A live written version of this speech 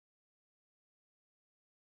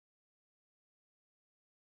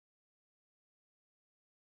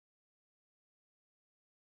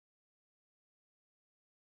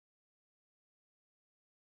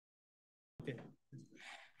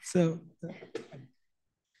So,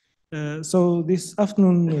 so this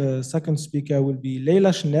afternoon, second speaker will be Leila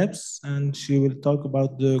Schneps, and she will talk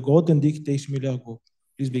about the Grothendieck-Teichmüller group.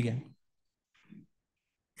 Please begin.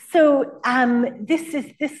 So this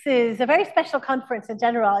is a very special conference in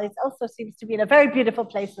general. It also seems to be in a very beautiful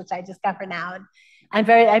place, which I discover now. And I'm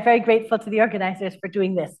very grateful to the organizers for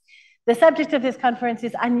doing this. The subject of this conference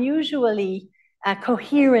is unusually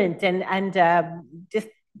coherent and just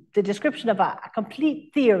the description of a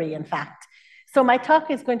complete theory, in fact. So my talk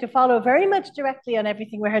is going to follow very much directly on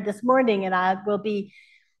everything we heard this morning, and I will be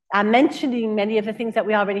mentioning many of the things that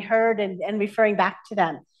we already heard and referring back to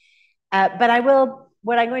them.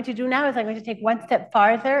 What I'm going to do now is I'm going to take one step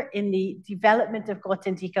farther in the development of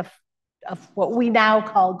Grothendieck, of what we now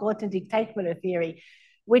call Grothendieck-Teichmuller theory,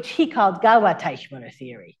 which he called Galois-Teichmuller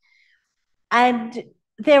theory. And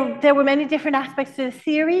there were many different aspects to the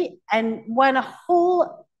theory, and one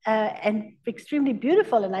whole and extremely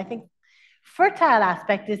beautiful and I think fertile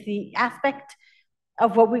aspect is the aspect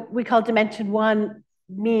of what we call dimension one,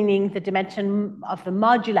 meaning the dimension of the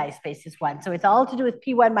moduli space is one. So it's all to do with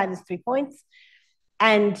P1 minus 3 points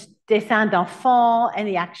and descent d'enfant and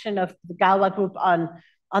the action of the Galois group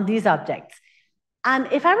on these objects.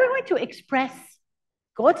 And if I were going to express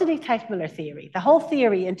Grothendieck-Teichmuller theory, the whole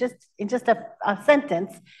theory in just a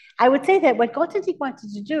sentence, I would say that what Grothendieck wanted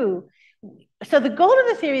to do, so the goal of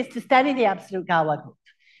the theory is to study the absolute Galois group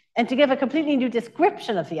and to give a completely new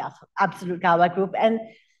description of the absolute Galois group. And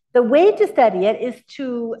the way to study it is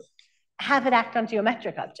to have it act on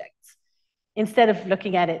geometric objects instead of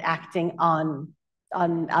looking at it acting on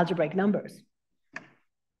algebraic numbers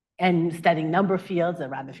and studying number fields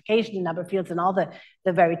and ramification in number fields and all the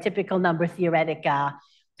very typical number theoretic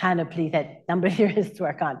panoply that number theorists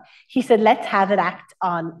work on. He said, let's have it act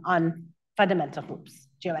on fundamental groups,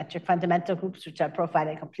 geometric fundamental groups, which are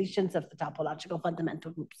profinite completions of the topological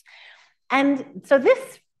fundamental groups. And so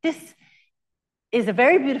this is a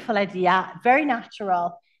very beautiful idea, very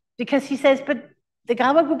natural, because he says, but the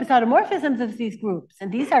Galois group is automorphisms of these groups,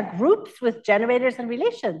 and these are groups with generators and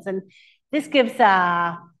relations, and this gives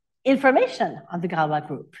information on the Galois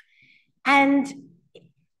group. And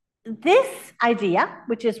this idea,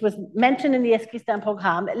 which was mentioned in the Esquisse d'un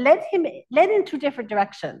programme, led in two different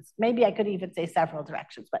directions. Maybe I could even say several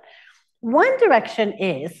directions, but one direction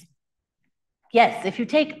is, yes, if you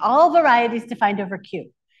take all varieties defined over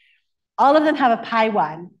Q, all of them have a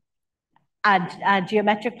pi1, a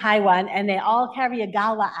geometric pi1, and they all carry a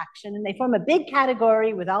Galois action, and they form a big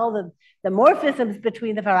category with all the morphisms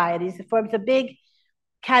between the varieties. It forms a big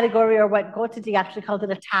category, or what Grothendieck actually called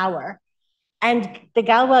it, a tower. And the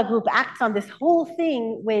Galois group acts on this whole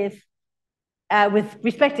thing with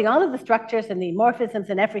respecting all of the structures and the morphisms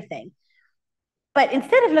and everything. But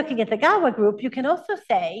instead of looking at the Galois group, you can also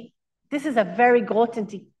say, this is a very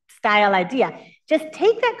Grothendieck style idea. Just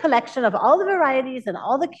take that collection of all the varieties and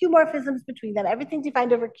all the Q morphisms between them, everything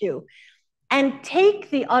defined over Q, and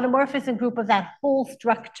take the automorphism group of that whole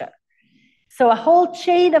structure. So a whole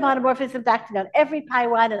chain of automorphisms acting on every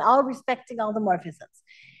pi1 and all respecting all the morphisms.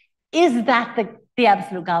 Is that the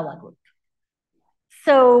absolute Galois group?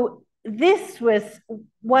 So this was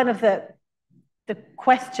one of the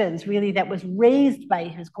questions really that was raised by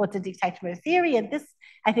his Grothendieck-Teichmuller theory, and this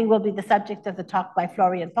I think will be the subject of the talk by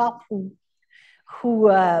Florian Popp, who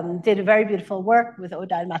did a very beautiful work with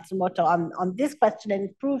Oda and Matsumoto on this question,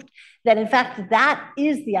 and proved that in fact that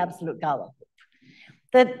is the absolute Galois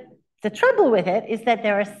group. The trouble with it is that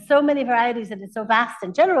there are so many varieties and it's so vast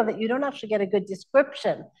in general that you don't actually get a good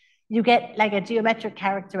description. You get like a geometric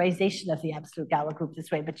characterization of the absolute Galois group this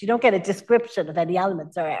way, but you don't get a description of any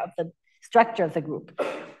elements or of the structure of the group.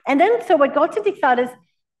 And then, so what Grothendieck thought is,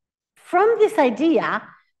 from this idea,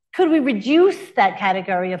 could we reduce that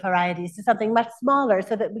category of varieties to something much smaller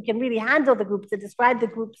so that we can really handle the groups and describe the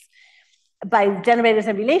groups by generators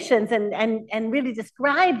and relations and really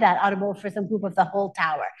describe that automorphism group of the whole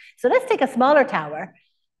tower. So let's take a smaller tower,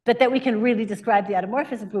 but that we can really describe the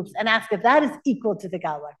automorphism groups and ask if that is equal to the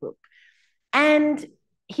Galois group. And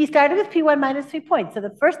he started with P1 minus 3 points. So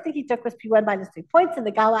the first thing he took was P1 minus 3 points and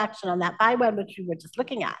the Galois action on that pi1, which we were just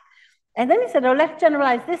looking at. And then he said, oh, let's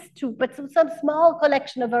generalize this to, but some small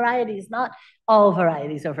collection of varieties, not all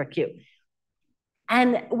varieties over Q.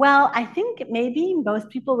 And well, I think maybe most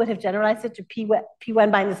people would have generalized it to P1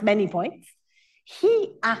 minus many points.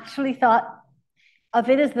 He actually thought of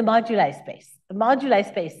it as the moduli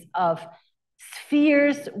space of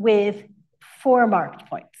spheres with 4 marked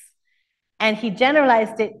points. And he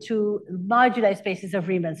generalized it to moduli spaces of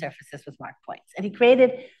Riemann surfaces with marked points. And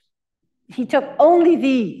he took only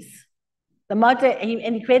these,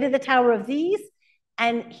 and he created the tower of these,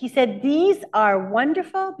 And he said, these are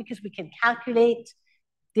wonderful because we can calculate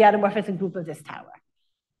the automorphism group of this tower.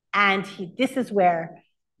 And this is where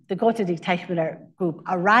the Grothendieck-Teichmüller group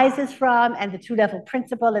arises from, and the two-level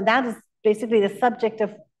principle, and that is basically the subject of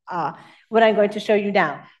what I'm going to show you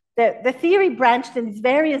now. The theory branched in these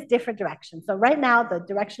various different directions. So right now, the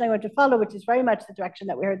direction I'm going to follow, which is very much the direction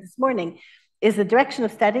that we heard this morning, is the direction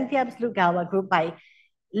of studying the absolute Galois group by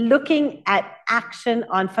looking at action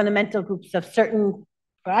on fundamental groups of certain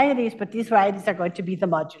varieties, but these varieties are going to be the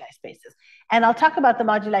moduli spaces. And I'll talk about the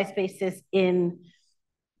moduli spaces in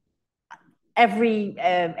every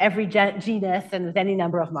genus and with any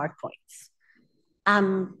number of mark points.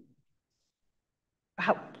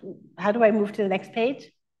 How do I move to the next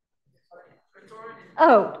page?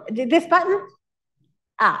 Oh, this button?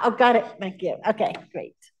 Oh, got it. Thank you. Okay,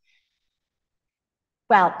 great.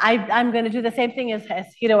 Well, I'm going to do the same thing as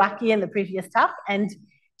Hiroaki in the previous talk, and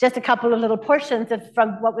just a couple of little portions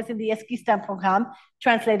from what was in the Esquisse program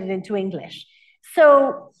translated into English.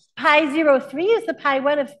 So pi 03 is the pi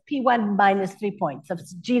 1 of P1 minus 3 points. So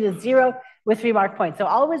G is 0 with 3 mark points. So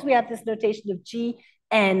always we have this notation of G,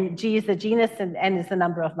 and G is the genus, and N is the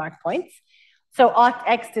number of mark points. So aught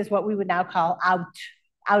X is what we would now call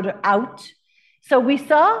out. So we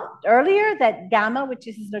saw earlier that gamma, which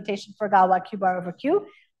is his notation for Galois Q bar over Q,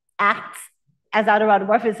 acts as outer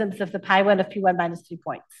automorphisms of the pi 1 of P1 minus 3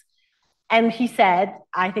 points. And he said,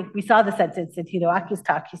 I think we saw the sentence in Hiroaki's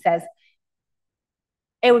talk, he says,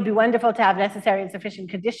 it would be wonderful to have necessary and sufficient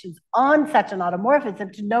conditions on such an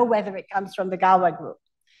automorphism to know whether it comes from the Galois group.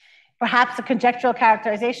 Perhaps a conjectural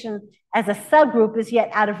characterization as a subgroup is yet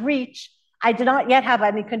out of reach. I do not yet have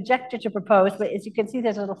any conjecture to propose, but as you can see,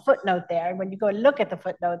 there's a little footnote there. And when you go and look at the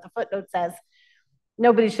footnote says,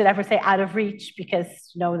 nobody should ever say out of reach because,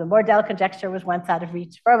 the Mordell conjecture was once out of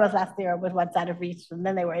reach. Fermat's last theorem was once out of reach, and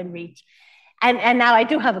then they were in reach. And now I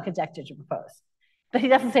do have a conjecture to propose, but he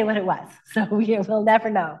doesn't say what it was. So we'll never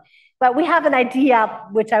know. But we have an idea,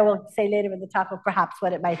 which I will say later in the talk, of perhaps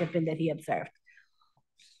what it might have been that he observed.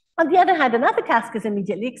 On the other hand, another task is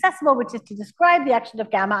immediately accessible, which is to describe the action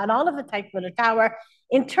of gamma on all of the Teichmüller tower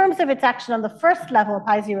in terms of its action on the first level of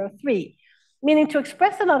pi 03, meaning to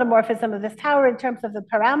express an automorphism of this tower in terms of the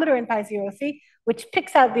parameter in pi 03, which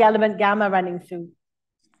picks out the element gamma running through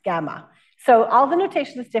gamma. So all the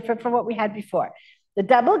notation is different from what we had before. The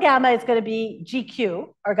double gamma is going to be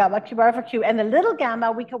GQ, or gamma Q bar over Q, and the little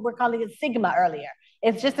gamma, we're calling it sigma earlier.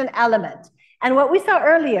 It's just an element. And what we saw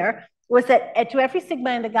earlier was that to every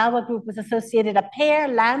sigma in the Galois group was associated a pair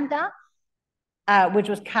lambda, which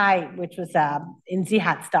was chi, which was in Z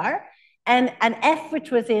hat star, and an F,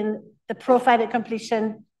 which was in the profinite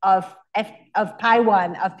completion of pi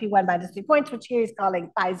 1 of P1 minus 3 points, which here he's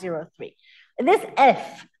calling pi 03. And this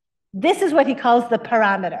F, this is what he calls the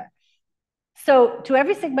parameter. So to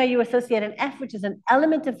every sigma, you associate an F, which is an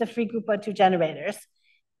element of the free group on two generators.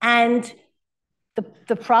 And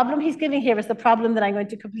the problem he's giving here is the problem that I'm going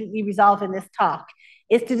to completely resolve in this talk,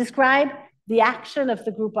 is to describe the action of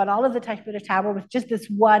the group on all of the Teichmüller tower with just this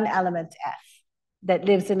one element F that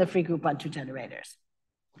lives in the free group on two generators.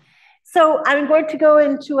 So I'm going to go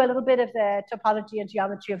into a little bit of the topology and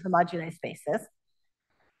geometry of the moduli spaces.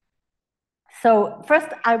 So first,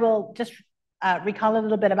 I will just recall a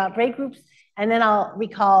little bit about braid groups, and then I'll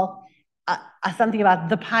recall something about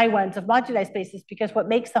the pi 1s of moduli spaces, because what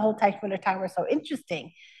makes the whole Teichmüller tower so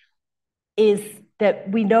interesting is that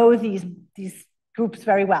we know these groups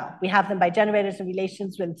very well. We have them by generators and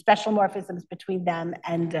relations with special morphisms between them,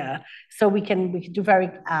 and so we can do very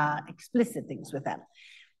explicit things with them.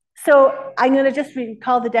 So I'm going to just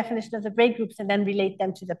recall the definition of the braid groups and then relate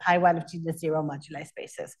them to the pi 1 of genus 0 moduli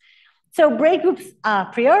spaces. So braid groups a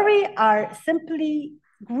priori are simply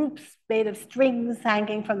groups made of strings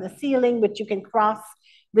hanging from the ceiling, which you can cross.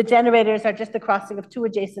 The generators are just the crossing of two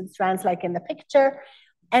adjacent strands like in the picture.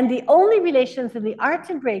 And the only relations in the arc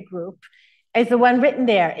and braid group is the one written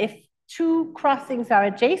there. If two crossings are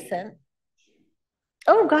adjacent,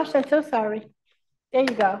 oh gosh, I'm so sorry. There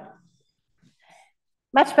you go.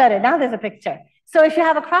 Much better, now there's a picture. So if you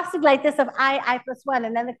have a crossing like this of I plus 1,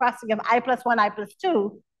 and then the crossing of I plus 1, I plus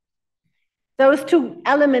 2, those two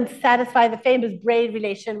elements satisfy the famous braid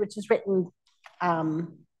relation, which is written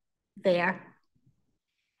there.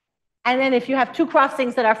 And then if you have two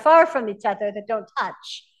crossings that are far from each other that don't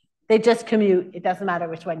touch, they just commute. It doesn't matter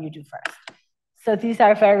which one you do first. So these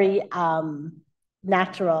are very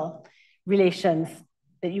natural relations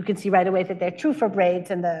that you can see right away that they're true for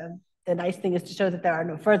braids. And the nice thing is to show that there are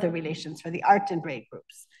no further relations for the arc and braid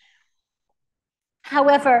groups.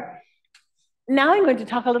 However, now I'm going to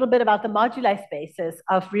talk a little bit about the moduli spaces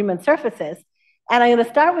of Riemann surfaces, And I'm going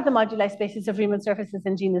to start with the moduli spaces of Riemann surfaces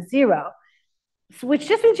in genus 0, which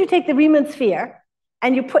just means you take the Riemann sphere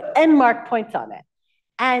and you put n mark points on it.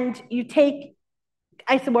 And you take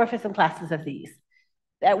isomorphism classes of these.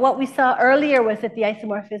 What we saw earlier was that the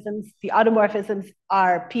isomorphisms, the automorphisms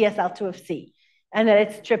are PSL2 of C, and that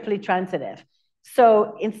it's triply transitive.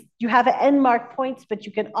 So you have an n mark points, but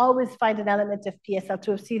you can always find an element of PSL2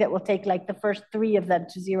 of C that will take like the first 3 of them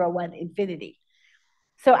to 0, 1, infinity.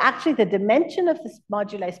 So actually the dimension of this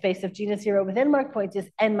moduli space of genus 0 with n mark points is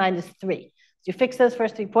n minus 3. So you fix those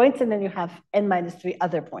first 3 points, and then you have n minus 3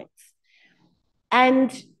 other points.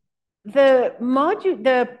 And the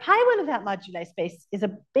pi1 of that moduli space is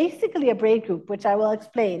basically a braid group, which I will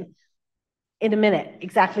explain in a minute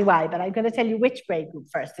exactly why, but I'm going to tell you which braid group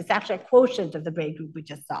first. It's actually a quotient of the braid group we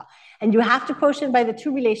just saw. And you have to quotient by the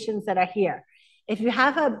 2 relations that are here. If you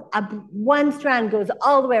have one strand goes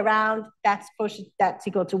all the way around, that's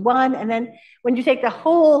equal to 1. And then when you take the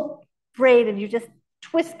whole braid and you just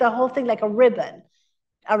twist the whole thing like a ribbon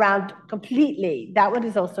around completely, that one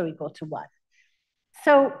is also equal to 1.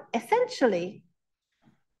 So essentially,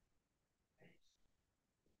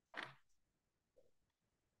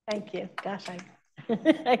 thank you. Gosh,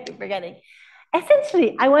 I keep forgetting.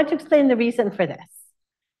 Essentially, I want to explain the reason for this.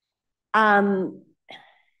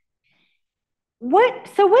 What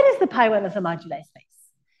is the pi1 of the moduli space?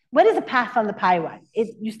 What is the path on the pi1?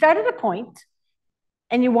 You start at a point,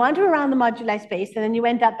 and you wander around the moduli space, and then you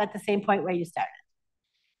end up at the same point where you started.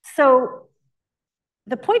 So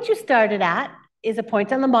the point you started at is a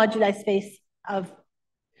point on the moduli space of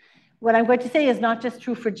what I'm going to say is not just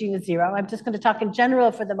true for genus 0. I'm just going to talk in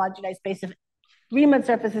general for the moduli space of Riemann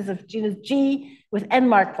surfaces of genus G with n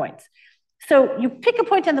mark points. So you pick a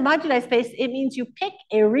point on the moduli space, it means you pick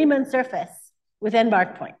a Riemann surface with n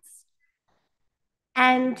mark points.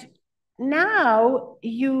 And now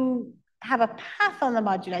you have a path on the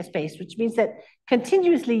moduli space, which means that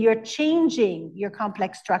continuously you're changing your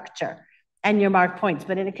complex structure and your mark points,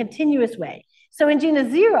 but in a continuous way. So in genus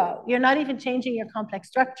 0, you're not even changing your complex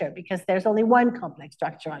structure because there's only one complex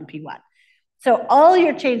structure on P1. So all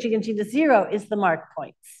you're changing in genus 0 is the mark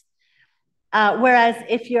points. Whereas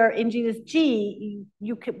if you're in genus G,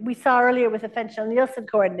 we saw earlier with the Fenchel-Nielsen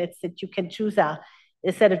coordinates that you can choose a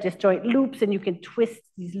set of disjoint loops, and you can twist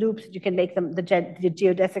these loops, and you can make them the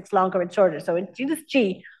geodesics longer and shorter. So in genus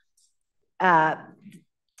G, to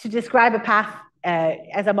describe a path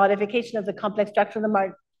as a modification of the complex structure of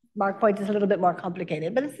the mark point is a little bit more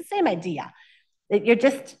complicated, but it's the same idea. That you're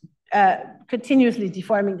just continuously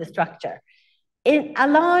deforming the structure.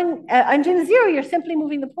 On genus 0, you're simply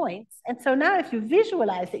moving the points. And so now if you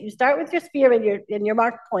visualize that you start with your sphere and your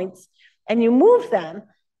mark points and you move them,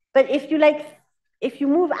 but if you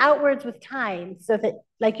move outwards with time, so that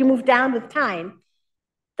like you move down with time,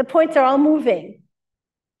 the points are all moving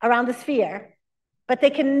around the sphere, but they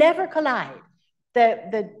can never collide.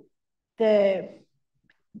 The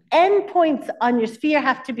end points on your sphere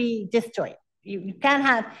have to be disjoint. You can't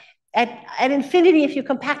have, at infinity, if you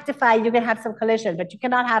compactify, you're going to have some collision, but you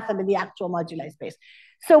cannot have them in the actual moduli space.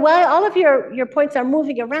 So while all of your points are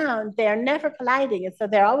moving around, they are never colliding. And so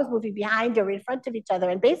they're always moving behind or in front of each other.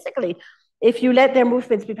 And basically, if you let their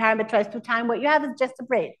movements be parametrized through time, what you have is just a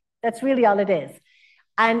braid. That's really all it is.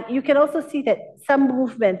 And you can also see that some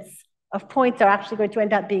movements of points are actually going to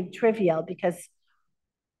end up being trivial because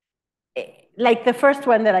like the first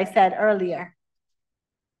one that I said earlier,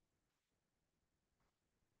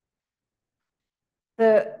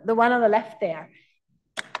 the one on the left there,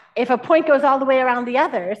 if a point goes all the way around the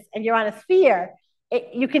others and you're on a sphere,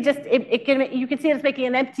 you can see it's making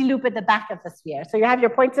an empty loop at the back of the sphere. So you have your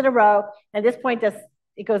points in a row, and this point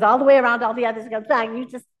it goes all the way around all the others, it goes back, and you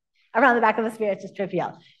just around the back of the sphere, it's just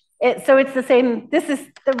trivial. So it's the same. This is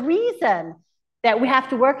the reason that we have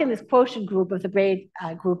to work in this quotient group of the braid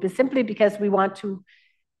group is simply because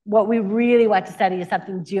what we really want to study is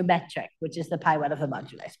something geometric, which is the pi1 of the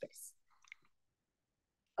moduli space.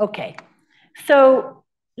 Okay, so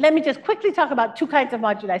let me just quickly talk about 2 kinds of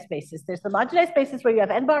moduli spaces. There's the moduli spaces where you have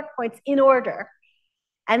n mark points in order,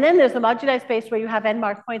 and then there's the moduli space where you have n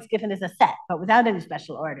mark points given as a set, but without any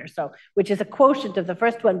special order, which is a quotient of the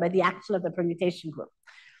first one by the action of the permutation group.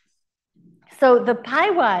 So the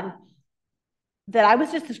pi1 that I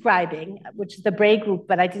was just describing, which is the braid group,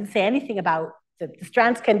 but I didn't say anything about the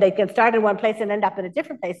strands they can start in one place and end up in a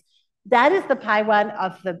different place. That is the pi1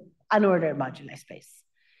 of the unordered moduli space.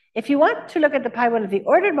 If you want to look at the pi1 of the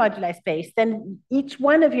ordered moduli space, then each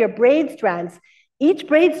one of your braid strands, each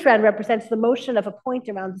braid strand represents the motion of a point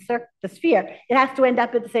around the sphere. It has to end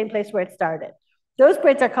up at the same place where it started. Those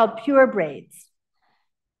braids are called pure braids.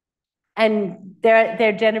 And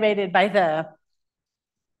they're generated by the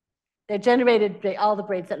They're generated by all the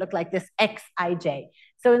braids that look like this Xij.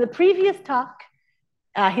 So in the previous talk,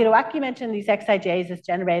 Hiroaki mentioned these Xijs as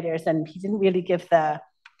generators, and he didn't really give the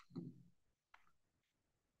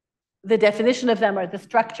definition of them or the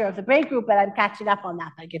structure of the braid group, but I'm catching up on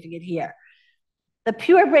that by giving it here. The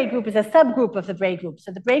pure braid group is a subgroup of the braid group.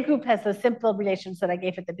 So the braid group has those simple relations that I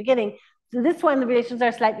gave at the beginning. So this one, the relations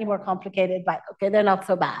are slightly more complicated, but okay, they're not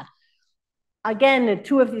so bad. Again, the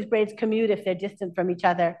two of these braids commute if they're distant from each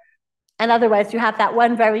other. And otherwise, you have that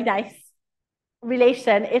one very nice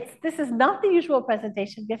relation. This is not the usual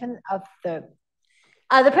presentation given of the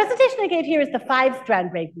presentation I gave here is the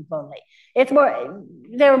 5-strand braid group only. It's more,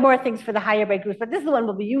 there are more things for the higher braid groups, but this is the one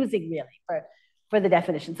we'll be using really for the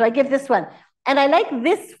definition. So I give this one. And I like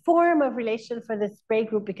this form of relation for this braid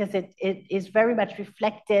group because it is very much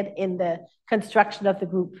reflected in the construction of the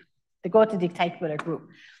group, the Grothendieck-Teichmuller group.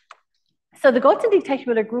 So the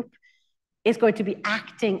Grothendieck-Teichmuller group is going to be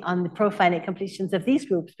acting on the profinite completions of these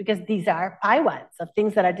groups because these are pi1s of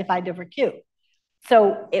things that are defined over Q.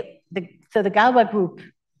 So the Galois group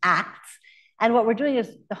acts, and what we're doing is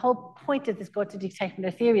the whole point of this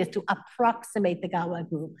Grothendieck-Teichmuller theory is to approximate the Galois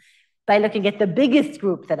group by looking at the biggest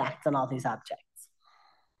group that acts on all these objects.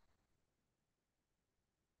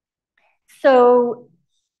 So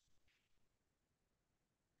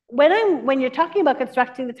when you're talking about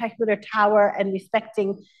constructing the Teichmuller tower and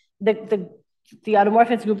respecting the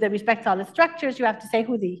automorphism group that respects all the structures, you have to say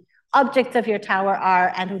who the objects of your tower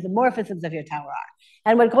are and who the morphisms of your tower are.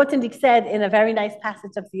 And what Grothendieck said in a very nice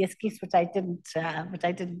passage of the Esquisse, which I didn't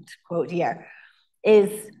quote here,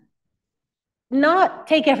 is not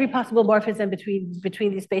take every possible morphism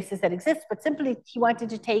between these spaces that exist, but simply he wanted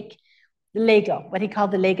to take the Lego, what he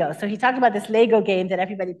called the Lego. So he talked about this Lego game that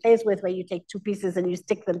everybody plays with, where you take two pieces and you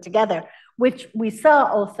stick them together, which we saw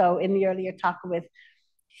also in the earlier talk with.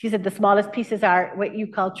 He said the smallest pieces are what you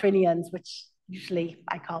call trinions, which usually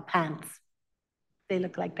I call pants. They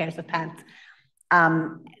look like pairs of pants.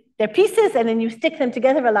 They're pieces, and then you stick them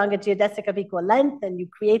together along a geodesic of equal length, and you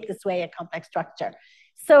create this way a complex structure.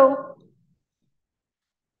 So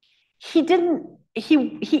he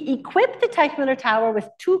equipped the Teichmuller tower with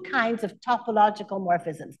two kinds of topological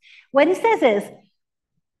morphisms. What he says is,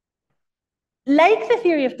 like the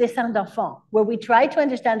theory of dessin d'enfant, where we try to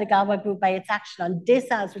understand the Galois group by its action on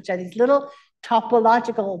dessins, which are these little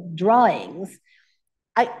topological drawings,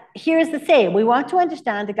 here's the same. We want to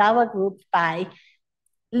understand the Galois group by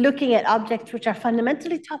looking at objects which are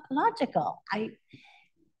fundamentally topological.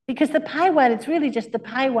 Because the pi1, it's really just the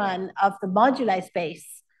pi1 of the moduli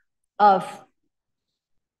space of,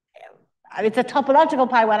 it's a topological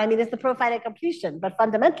pi1. I mean, it's the profinite completion, but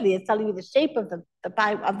fundamentally, it's telling you the shape of the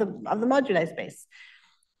pi of the moduli space.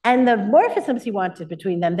 And the morphisms he wanted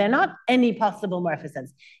between them, they're not any possible morphisms.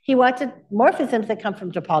 He wanted morphisms that come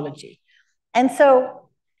from topology. And so,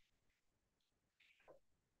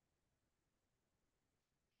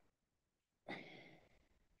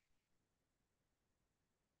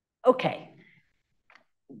 okay.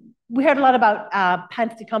 We heard a lot about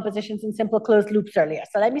Pant's decompositions in simple closed loops earlier.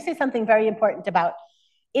 So let me say something very important about,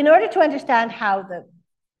 in order to understand how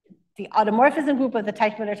the automorphism group of the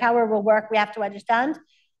Teichmuller tower will work, we have to understand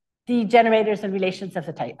the generators and relations of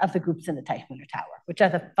the groups in the Teichmuller tower, which are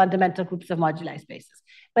the fundamental groups of moduli spaces.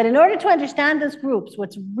 But in order to understand those groups,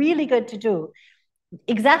 what's really good to do,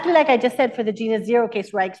 exactly like I just said for the genus 0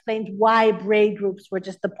 case, where I explained why braid groups were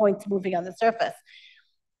just the points moving on the surface.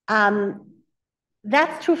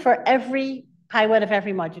 That's true for every pi1 of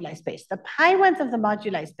every moduli space. The pi1s of the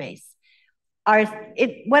moduli space are,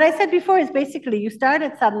 what I said before is basically you start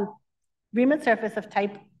at some Riemann surface of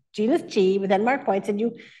type genus G with n mark points, and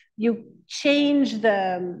you change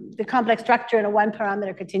the complex structure in a one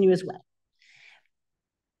parameter continuous way.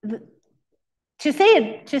 To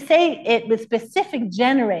say it with specific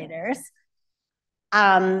generators,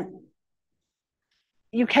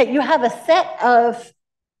 you have a set of,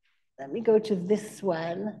 let me go to this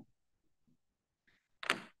one.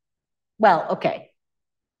 Well, okay.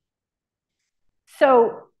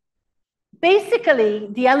 So basically,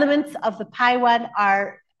 the elements of the pi1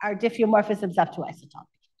 are diffeomorphisms up to isotopy.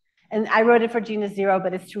 And I wrote it for genus 0,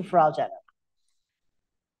 but it's true for all genera.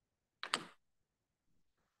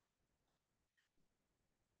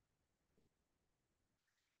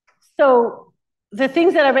 So the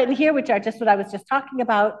things that are written here, which are just what I was just talking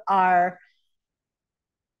about, are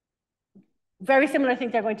very similar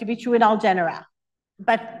things that are going to be true in all genera.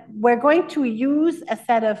 But we're going to use a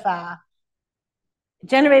set of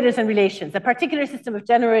generators and relations, a particular system of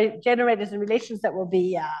generators and relations that will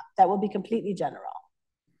be completely general.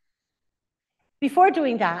 Before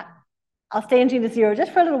doing that, I'll stay in genus 0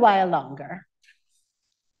 just for a little while longer.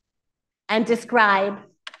 and describe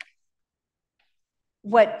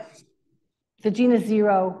what the genus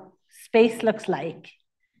zero space looks like.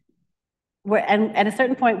 And at a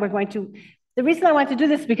certain point, we're going to, the reason I want to do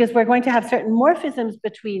this is because we're going to have certain morphisms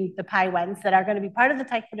between the pi ones that are going to be part of the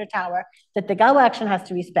Teichmüller tower that the Galois action has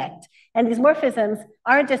to respect. And these morphisms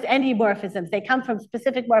aren't just any morphisms. They come from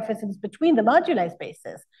specific morphisms between the moduli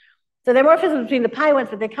spaces. So they're morphisms between the pi ones,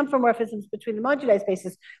 but they come from morphisms between the moduli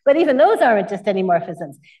spaces. But even those aren't just any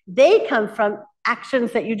morphisms. They come from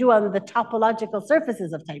actions that you do on the topological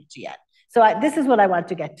surfaces of type Gn. So this is what I want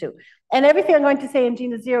to get to. And everything I'm going to say in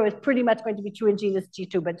genus zero is pretty much going to be true in genus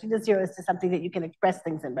G2, but genus zero is just something that you can express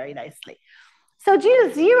things in very nicely. So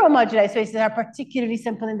genus zero moduli spaces are particularly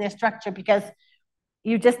simple in their structure because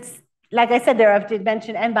you just, like I said, there I've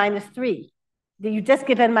dimension n minus 3. You just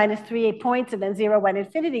give n minus 3 points and then 0, 1,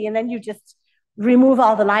 infinity, and then you just remove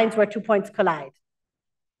all the lines where 2 points collide.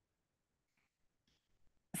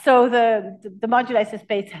 So the moduli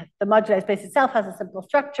space itself has a simple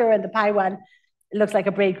structure, and the pi one, it looks like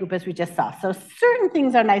a braid group as we just saw. So certain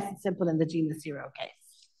things are nice and simple in the genus zero case.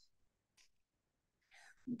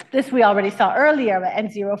 This we already saw earlier,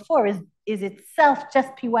 N04 is itself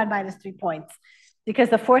just P1 minus 3 points, because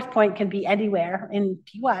the fourth point can be anywhere in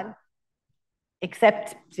P1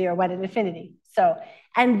 except 0, 1, and infinity. So,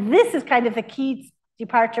 and this is kind of the key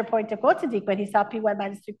departure point of Grothendieck when he saw P1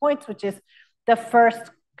 minus 3 points, which is the first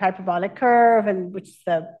hyperbolic curve, and which is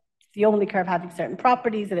the only curve having certain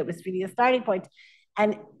properties, and it was really a starting point.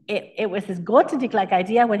 And it was his Grothendieck-like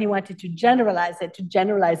idea when he wanted to generalize it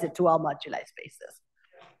to all moduli spaces.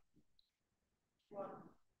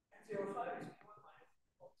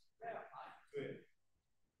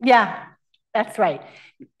 Yeah, that's right.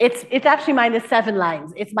 It's actually minus 7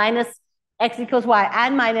 lines. It's minus x equals y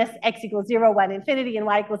and minus x equals 0, 1, infinity, and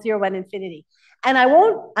y equals 0, 1, infinity. And I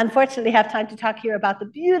won't, unfortunately, have time to talk here about the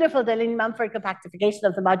beautiful Deligne-Mumford compactification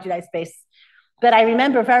of the moduli space. But I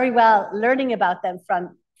remember very well learning about them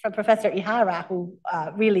from Professor Ihara, who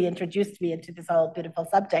really introduced me into this whole beautiful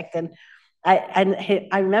subject. And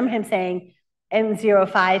I remember him saying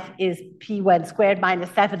N05 is P1 squared minus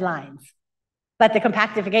 7 lines. But the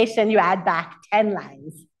compactification, you add back 10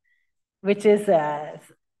 lines, which is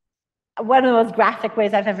one of the most graphic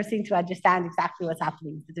ways I've ever seen to understand exactly what's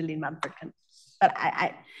happening with the Deligne-Mumford. But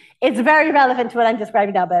it's very relevant to what I'm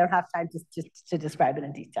describing now, but I don't have time to describe it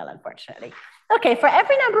in detail, unfortunately. Okay, for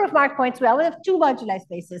every number of mark points, we always have 2 moduli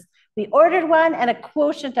spaces, the ordered one and a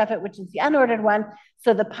quotient of it, which is the unordered one.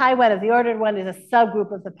 So the pi one of the ordered one is a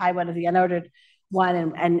subgroup of the pi one of the unordered one,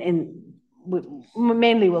 and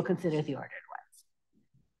mainly we'll consider the ordered ones.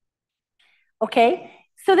 Okay,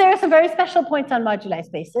 so there are some very special points on moduli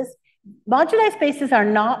spaces. Moduli spaces are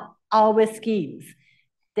not always schemes.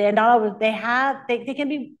 They're not always, they can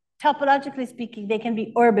be, topologically speaking, they can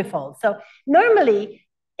be orbifolds. So normally,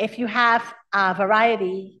 if you have a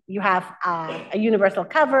variety, you have a universal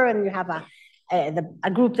cover, and you have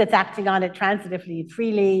a group that's acting on it transitively,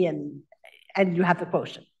 freely, and you have the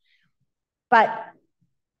quotient. But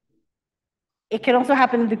it can also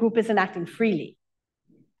happen that the group isn't acting freely.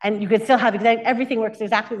 And you can still have everything works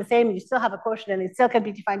exactly the same, and you still have a quotient, and it still can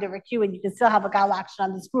be defined over Q, and you can still have a Galois action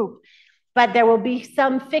on this group. But there will be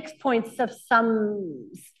some fixed points of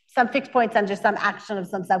some fixed points under some action of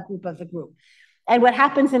some subgroup of the group. And what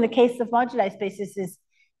happens in the case of moduli spaces is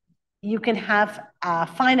you can have a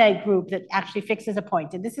finite group that actually fixes a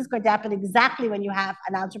point. And this is going to happen exactly when you have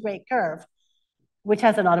an algebraic curve, which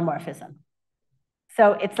has an automorphism.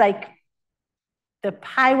 So it's like the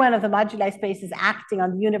pi one of the moduli space is acting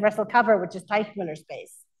on the universal cover, which is Teichmüller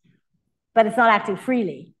space, but it's not acting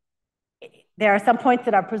freely. There are some points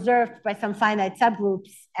that are preserved by some finite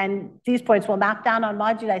subgroups, and these points will map down on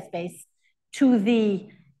moduli space to the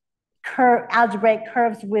algebraic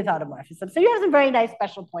curves with automorphism. So you have some very nice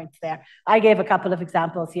special points there. I gave a couple of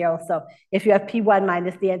examples here also. If you have P1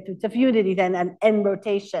 minus the n-thoots of unity, then an n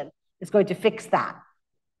rotation is going to fix that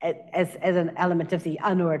as an element of the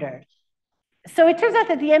unordered. So it turns out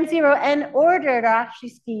that the M0 and ordered are actually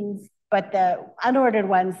schemes, but the unordered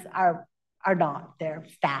ones are not. They're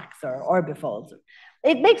stacks or orbifolds.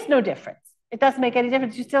 It makes no difference. It doesn't make any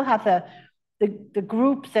difference. You still have the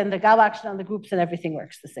groups and the Galois action on the groups, and everything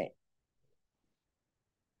works the same.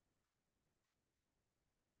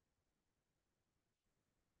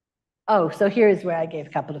 Oh, so here's where I gave a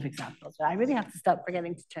couple of examples. I really have to stop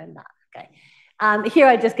forgetting to turn that. Okay. Here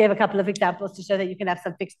I just gave a couple of examples to show that you can have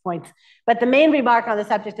some fixed points. But the main remark on the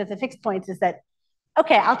subject of the fixed points is that,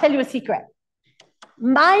 okay, I'll tell you a secret.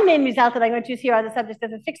 My main result that I'm going to use here on the subject of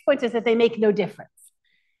the fixed points is that they make no difference.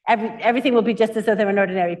 Everything will be just as though they're an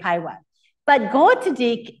ordinary pi one. But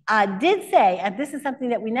Grothendieck did say, and this is something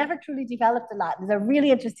that we never truly developed a lot, it's a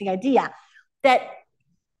really interesting idea, that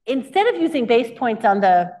instead of using base points on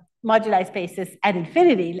the moduli spaces at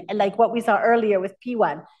infinity, like what we saw earlier with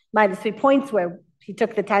P1 minus 3 points, where he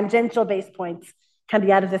took the tangential base points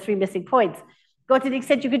coming out of the 3 missing points, Grothendieck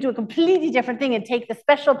said you could do a completely different thing and take the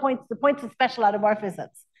special points, the points of special automorphisms,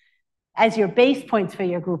 as your base points for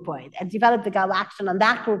your groupoid, and develop the Galois action on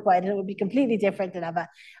that groupoid, and it would be completely different and have a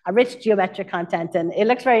rich geometric content. And it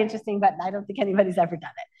looks very interesting, but I don't think anybody's ever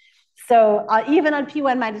done it. So even on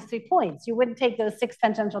P1 minus 3 points, you wouldn't take those 6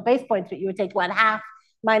 tangential base points, but you would take 1/2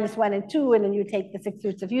 minus 1 and 2, and then you take the 6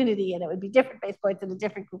 roots of unity, and it would be different base points and a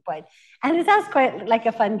different groupoid. And it sounds quite like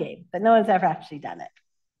a fun game, but no one's ever actually done it.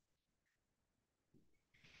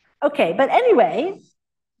 Okay, but anyway,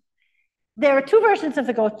 there are 2 versions of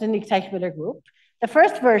the Grothendieck-Teichmüller group. The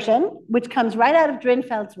first version, which comes right out of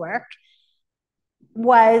Drinfeld's work,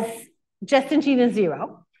 was just in genus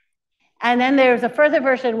 0. And then there's a further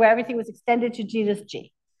version where everything was extended to genus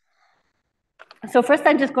G. So first,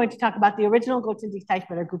 I'm just going to talk about the original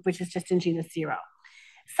Grothendieck-Teichmüller group, which is just in genus 0.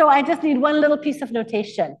 So I just need one little piece of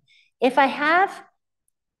notation. If I have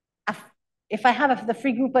the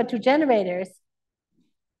free group on 2 generators,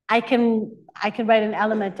 I can write an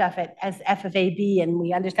element of it as f of AB, and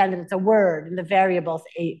we understand that it's a word, and the variables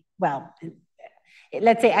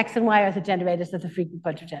let's say x and y are the generators of the free group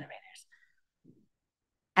on 2 generators.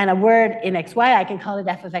 And a word in xy, I can call it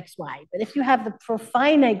f of xy. But if you have the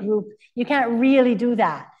profinite group, you can't really do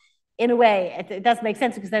that. In a way, it does make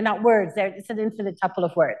sense because they're not words. It's an infinite tuple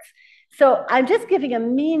of words. So I'm just giving a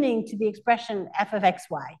meaning to the expression f of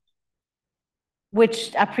xy,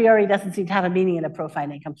 which a priori doesn't seem to have a meaning in a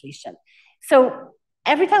profinite completion. So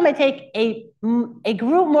every time I take a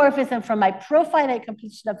group morphism from my profinite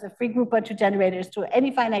completion of the free group on 2 generators to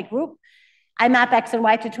any finite group, I map x and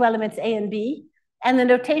y to 2 elements A and B. And the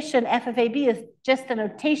notation f of AB is just a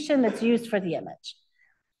notation that's used for the image.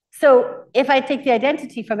 So if I take the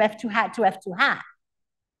identity from f2 hat to f2 hat,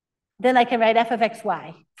 then I can write f of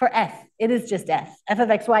xy for f. It is just f. F of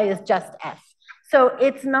xy is just f. So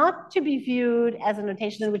it's not to be viewed as a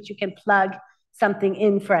notation in which you can plug something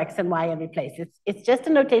in for x and y and replace. It's just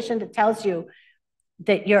a notation that tells you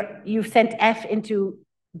that you've sent f into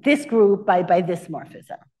this group by this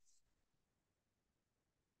morphism.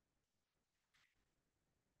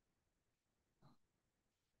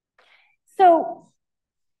 So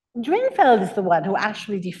Drinfeld is the one who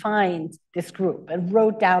actually defined this group and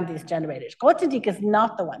wrote down these generators. Grothendieck is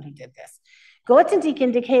not the one who did this. Grothendieck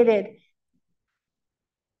indicated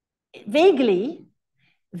vaguely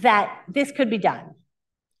that this could be done.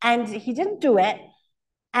 And he didn't do it.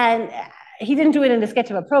 And he didn't do it in the sketch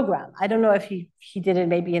of a program. I don't know if he did it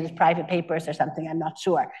maybe in his private papers or something. I'm not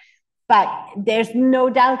sure. But there's no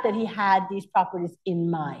doubt that he had these properties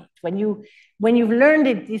in mind. When you've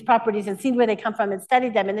learned these properties and seen where they come from and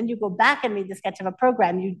studied them, and then you go back and read the sketch of a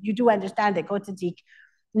program, you do understand that Grothendieck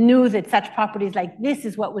knew that such properties like this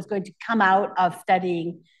is what was going to come out of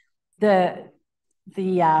studying the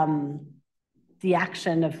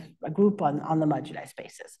action of a group on the moduli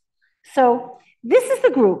spaces. So this is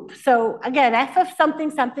the group. So again, f of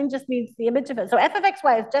something something just means the image of it. So f of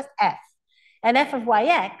xy is just f, and f of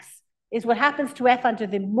yx is what happens to f under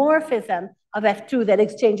the morphism of f2 that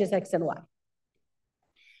exchanges x and y.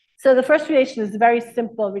 So the first relation is a very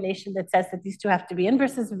simple relation that says that these two have to be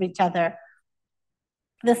inverses of each other.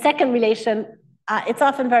 The second relation, it's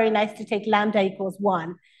often very nice to take lambda equals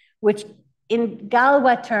 1, which in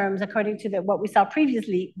Galois terms, according to what we saw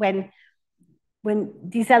previously, when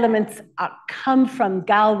these elements come from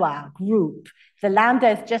Galois group, the lambda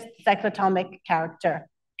is just the cyclotomic character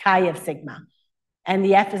chi of sigma. And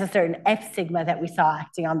the f is a certain f sigma that we saw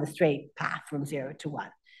acting on the straight path from 0 to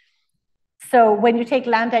 1. So when you take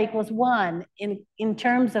lambda equals 1, in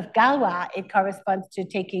terms of Galois, it corresponds to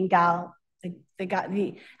taking the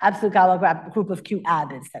absolute Galois group of Q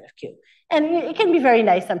add instead of Q. And it can be very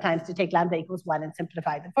nice sometimes to take lambda equals 1 and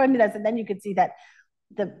simplify the formulas. And then you can see that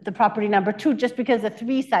the property number 2, just because the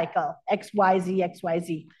 3 cycle,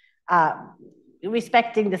 XYZ,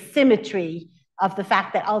 respecting the symmetry of the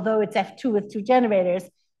fact that although it's F2 with 2 generators,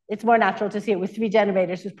 it's more natural to see it with 3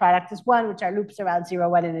 generators whose product is 1, which are loops around 0,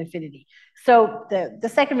 1, and infinity. So the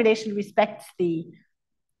second relation respects the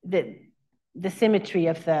symmetry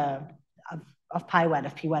of pi1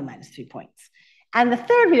 of P1 minus 3 points. And the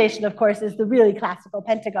third relation, of course, is the really classical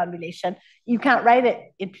pentagon relation. You can't write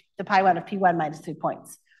it in the pi1 of P1 minus 3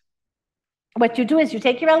 points. What you do is you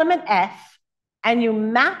take your element F and you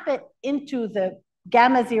map it into the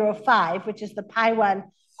gamma 0, 5, which is the pi1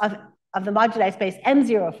 of the moduli space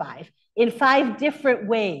M05 in 5 different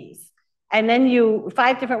ways. and then you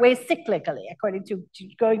 5 different ways cyclically, according to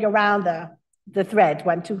going around the thread,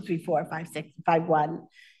 1, 2, 3, 4, 5, 6, 5, 1.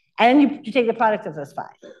 And then you take the product of those 5.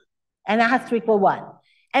 And that has to equal 1.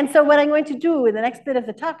 And so what I'm going to do in the next bit of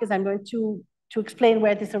the talk is I'm going to explain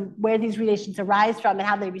where these relations arise from and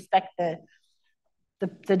how they respect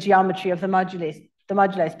the geometry of the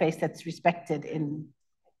moduli space that's respected in.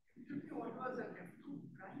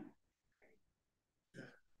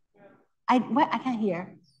 I can't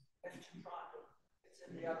hear.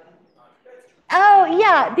 Oh,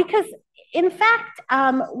 yeah, because in fact,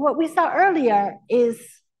 what we saw earlier is,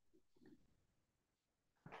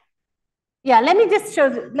 yeah, let me just show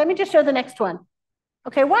the next one.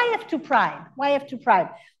 Okay, why F2 prime? Why F2 prime?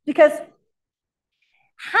 Because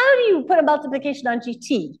how do you put a multiplication on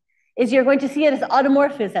GT? Is you're going to see it as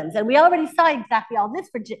automorphisms. And we already saw exactly all this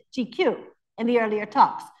for GQ in the earlier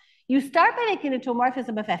talks. You start by making it into a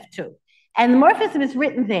morphism of F2. And the morphism is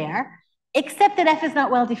written there, except that F is not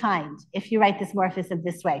well defined if you write this morphism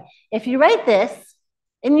this way. If you write this,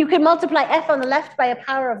 and you can multiply F on the left by a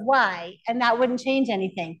power of Y, and that wouldn't change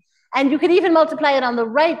anything. And you could even multiply it on the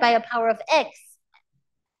right by a power of X.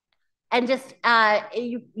 And just,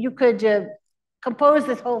 you could compose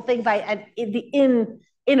this whole thing by the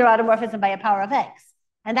inner automorphism by a power of X.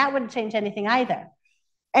 And that wouldn't change anything either.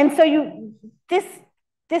 And so this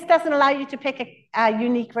doesn't allow you to pick a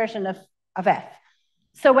unique version of F.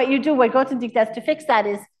 So what Grothendieck does to fix that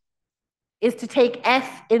is to take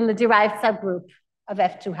F in the derived subgroup of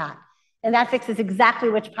F2 hat. And that fixes exactly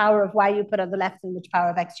which power of Y you put on the left and which power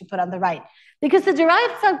of X you put on the right. Because the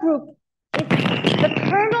derived subgroup, the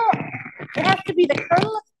kernel, it has to be the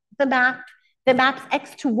kernel of the map that maps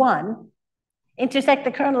X to 1 intersect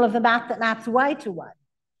the kernel of the map that maps Y to 1.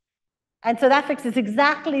 And so that fixes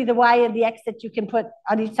exactly the Y and the X that you can put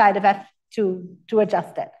on each side of F to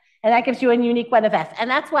adjust it. And that gives you a unique one of F. And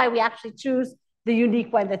that's why we actually choose the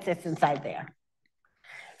unique one that sits inside there.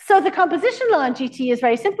 So the composition law in GT is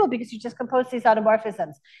very simple because you just compose these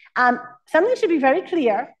automorphisms. Something should be very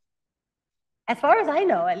clear. As far as I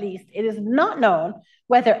know, at least, it is not known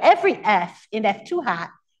whether every F in F2 hat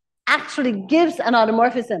actually gives an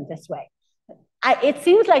automorphism this way. It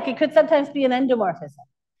seems like it could sometimes be an endomorphism.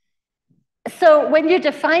 So when you're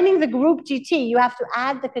defining the group GT, you have to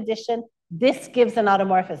add the condition, this gives an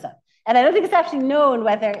automorphism. And I don't think it's actually known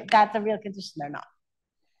whether that's a real condition or not.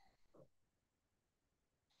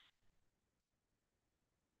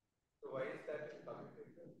 So why is that in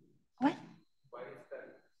commutator? What? Why is that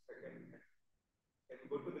second? Can you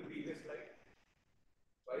go to the previous slide?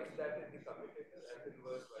 Why is that in the commutator as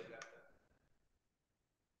inverse y lambda?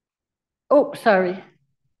 Oh, sorry.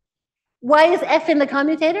 Why is F in the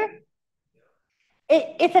commutator?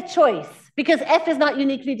 It's a choice because F is not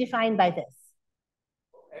uniquely defined by this.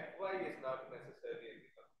 Fy is not necessarily in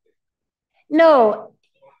the commutator. No.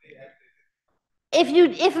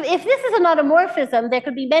 If this is an automorphism, there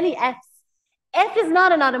could be many Fs. F is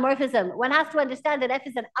not an automorphism. One has to understand that F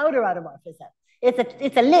is an outer automorphism.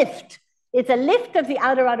 It's a lift. It's a lift of the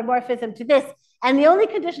outer automorphism to this. And the only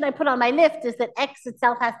condition I put on my lift is that X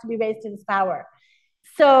itself has to be raised to this power.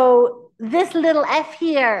 So this little F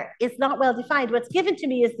here is not well defined. What's given to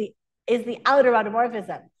me is the outer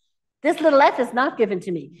automorphism. This little F is not given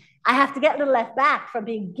to me. I have to get little F back from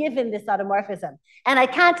being given this automorphism. And I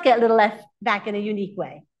can't get little F back in a unique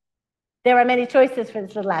way. There are many choices for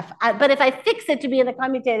this little F. But if I fix it to be in the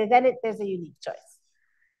commutator, then there's a unique choice.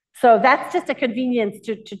 So that's just a convenience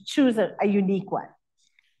to choose a unique one.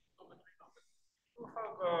 You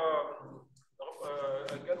have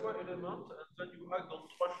a Galois element, and then you act on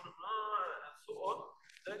trois chemins and so on.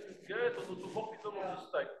 Then you get an automorphism of this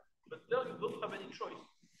type. But there you don't have any choice.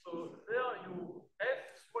 So there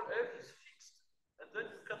small f is fixed, and then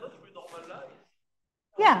you cannot renormalize.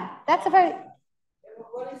 Yeah, that's a very...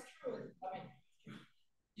 What is true, I mean,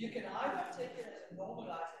 you can either take it as a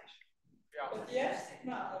normalization, but the F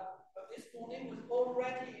sigma of this morning was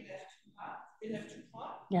already in F2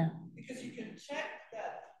 prime. Yeah. Because you can check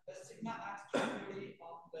that the sigma acts trivially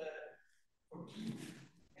on the, for P,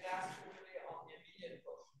 it acts trivially on the abelian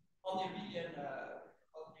portion, on the abelian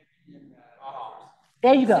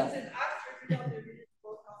There you go. Since it acts trivially on the abelian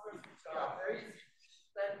numbers, which are very easy,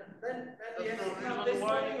 then the F sigma of this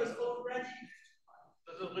morning was already in F2 prime.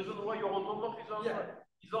 That's the reason why your automorphism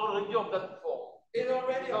is already of that form. It's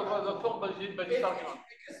already of that form by this argument.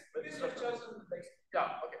 Because we've chosen the base. Yeah,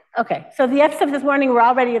 okay. Okay, so the Fs of this morning were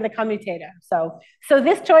already in the commutator. So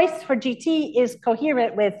this choice for GT is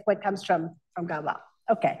coherent with what comes from Galois.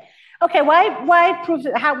 Okay. Okay, why prove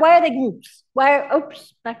it? Why are they groups?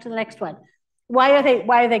 Back to the next one. Why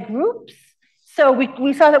are they groups? So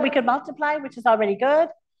we saw that we could multiply, which is already good.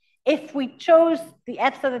 If we chose the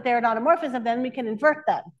F so that they're an automorphism, then we can invert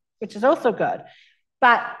them, which is also good.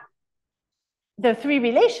 But the three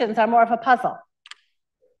relations are more of a puzzle.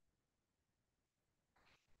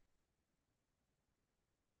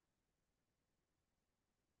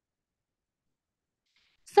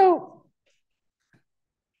 So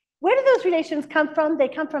where do those relations come from? They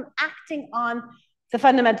come from acting on the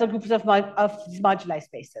fundamental groups of moduli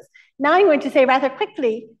spaces. Now I'm going to say rather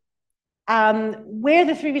quickly where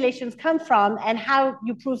the three relations come from and how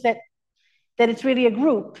you prove that it's really a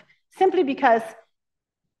group, simply because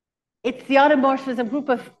it's the automorphism group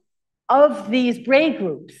of these braid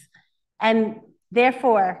groups. And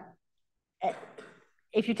therefore,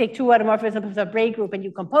 if you take two automorphisms of a braid group and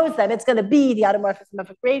you compose them, it's going to be the automorphism of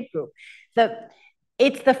a braid group.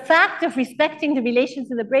 It's the fact of respecting the relations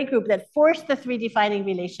in the braid group that force the three defining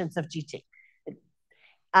relations of GT.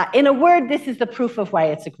 In a word, this is the proof of why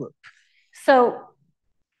it's a group. So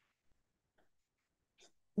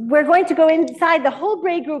we're going to go inside the whole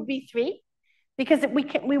braid group B3, because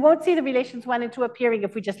we won't see the relations 1 and 2 appearing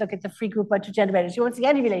if we just look at the free group 1, 2 generators. You won't see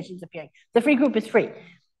any relations appearing. The free group is free.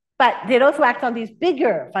 But they also act on these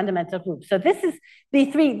bigger fundamental groups. So this is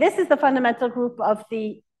B3. This is the fundamental group of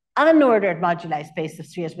the unordered moduli space of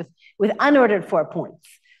spheres with unordered 4 points.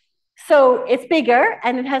 So it's bigger,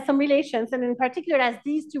 and it has some relations. And in particular, it has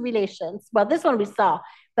these two relations. Well, this one we saw,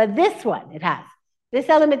 but this one it has. This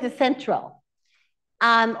element is central,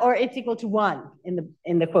 or it's equal to 1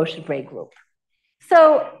 in the quotient braid group.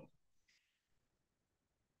 So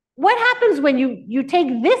what happens when you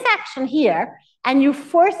take this action here and you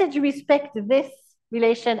force it to respect this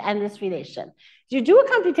relation and this relation? You do a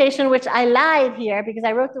computation, which I lied here because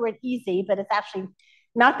I wrote the word easy, but it's actually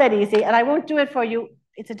not that easy. And I won't do it for you.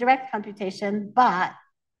 It's a direct computation, but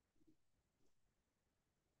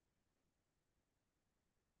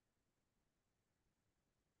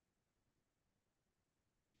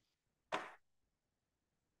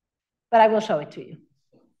I will show it to you,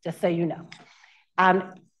 just so you know.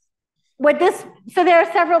 So there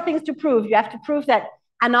are several things to prove. You have to prove that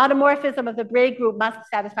an automorphism of the braid group must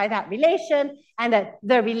satisfy that relation, and that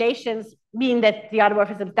the relations mean that the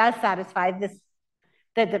automorphism does satisfy this.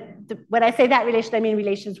 When I say that relation, I mean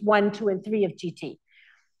relations 1, 2, and 3 of GT.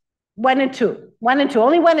 1 and 2.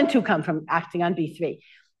 Only 1 and 2 come from acting on B3.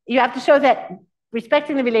 You have to show that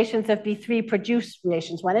respecting the relations of B3 produce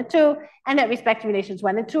relations 1 and 2, and that respecting relations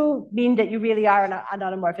 1 and 2 mean that you really are an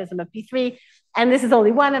automorphism of B3. And this is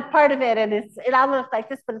only one part of it, and it all looks like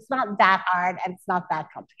this, but it's not that hard, and it's not that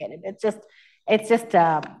complicated. It's just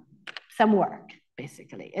some work,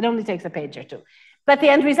 basically. It only takes a page or two. But the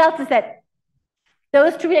end result is that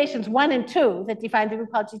those two relations, 1 and 2, that define the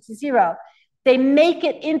group called GT0, they make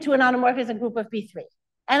it into an automorphism group of B3.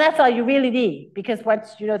 And that's all you really need, because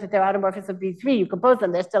once you know that they're automorphisms of B3, you compose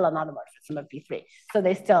them, they're still an automorphism of B3. So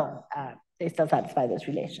they still satisfy those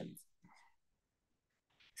relations.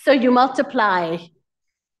 So you multiply.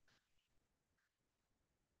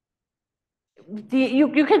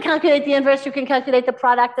 You can calculate the inverse, you can calculate the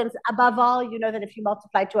product, and above all, you know that if you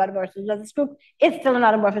multiply two automorphisms of this group, it's still an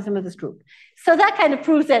automorphism of this group. So that kind of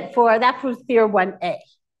proves it that proves theorem 1A.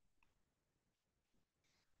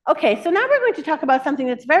 Okay, so now we're going to talk about something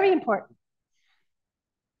that's very important.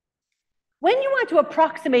 When you want to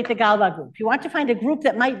approximate the Galois group, you want to find a group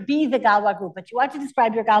that might be the Galois group, but you want to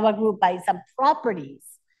describe your Galois group by some properties,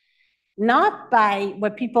 not by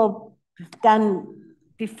what people have done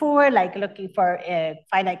before, like looking for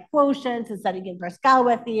finite quotients and studying inverse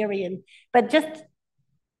Galois theory, but just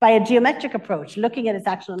by a geometric approach, looking at its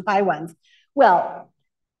actual and pi ones. Well,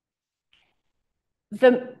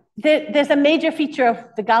 there's a major feature of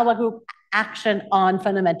the Galois group action on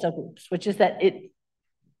fundamental groups, which is that it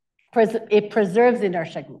preserves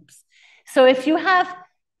inertia groups. So if you have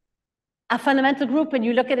a fundamental group and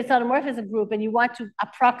you look at its automorphism group and you want to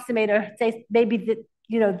approximate or say maybe it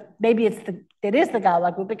is the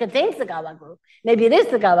Galois group, it contains the Galois group, maybe it is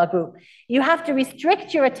the Galois group, you have to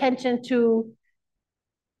restrict your attention to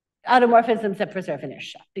automorphisms that preserve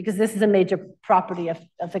inertia, because this is a major property of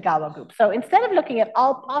the Galois group. So instead of looking at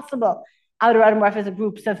all possible outer automorphism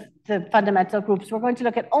groups of the fundamental groups, we're going to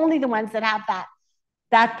look at only the ones that have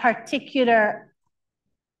that particular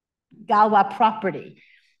Galois property.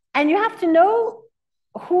 And you have to know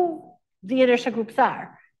who the inertia groups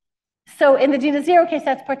are. So in the GT0 case,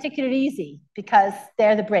 that's particularly easy because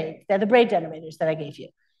they're the braid generators that I gave you.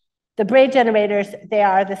 The braid generators, they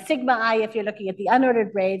are the sigma I if you're looking at the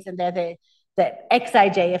unordered braids, and they're the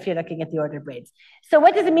xij if you're looking at the ordered braids. So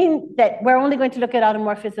what does it mean that we're only going to look at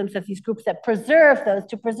automorphisms of these groups that preserve those?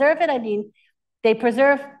 To preserve it, I mean, they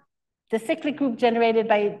preserve the cyclic group generated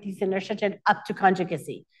by these inertia up to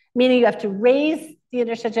conjugacy. meaning you have to raise the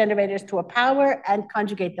inertia generators to a power and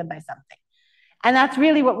conjugate them by something. And that's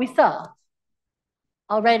really what we saw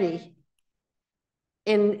already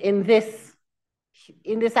in this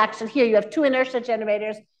action here. You have two inertia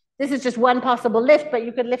generators. This is just one possible lift, but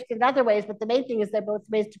you could lift it in other ways. But the main thing is they're both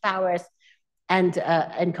raised to powers and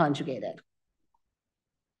conjugated.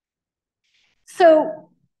 So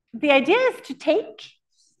the idea is to take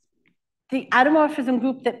the automorphism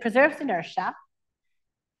group that preserves inertia,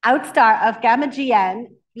 out star of gamma gn,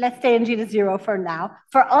 let's stay in g to 0 for now,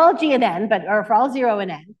 for all g and n, or for all 0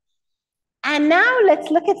 and n. And now let's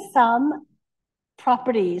look at some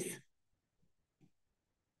properties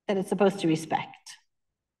that it's supposed to respect.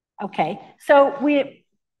 Okay, so we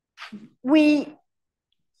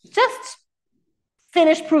just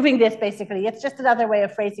finished proving this, basically. It's just another way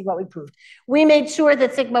of phrasing what we proved. We made sure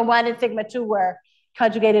that sigma 1 and sigma 2 were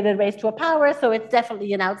conjugated and raised to a power, so it's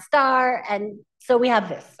definitely an out star, and so we have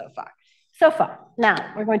this so far.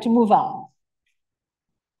 Now, we're going to move on.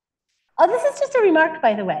 Oh, this is just a remark,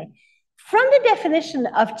 by the way. From the definition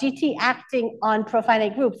of GT acting on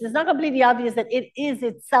profinite groups, it's not completely obvious that it is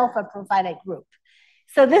itself a profinite group.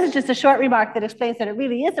 So this is just a short remark that explains that it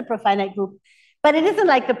really is a profinite group, but it isn't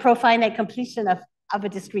like the profinite completion of a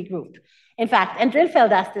discrete group. In fact, and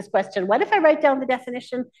Drinfeld asked this question, what if I write down the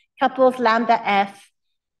definition, couples lambda f,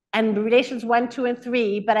 and relations 1, 2, and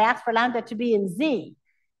 3, but I asked for lambda to be in Z,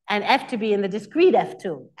 and f to be in the discrete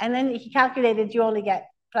f2, and then he calculated you only get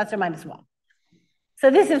plus or minus 1. So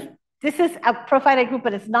this is a profinite group,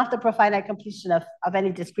 but it's not the profinite completion of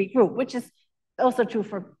any discrete group, which is also true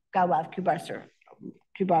for Galois of Q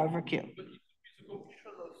bar over Q. But it is a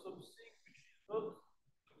completion of something which is not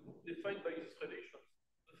defined by this relation.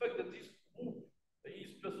 The fact that this group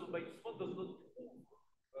is plus or minus 1 does not prove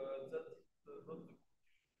that it's not the.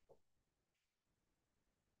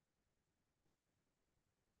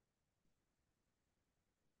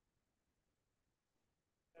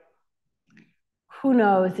 Who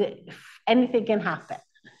knows? Anything can happen.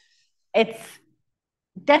 It's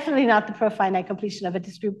definitely not the profinite completion of a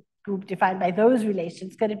discrete group defined by those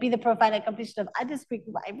relations. Could it be the profinite completion of a discrete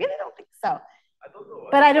group? I really don't think so. I don't know.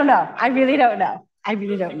 But I don't know. I really don't know. I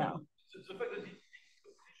really don't know. The fact that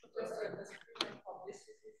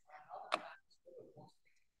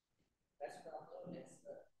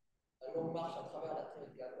long marche à travers la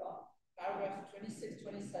théorie de Galois, paragraph 26,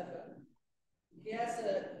 27. He has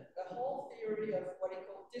a whole theory of what he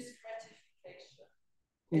called discretification.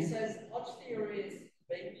 He says Hodge theory is the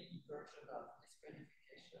baby version of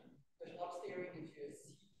discretification, but Hodge theory gives you a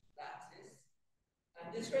C lattice.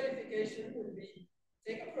 And discretification would be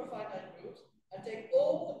take a profinite group and take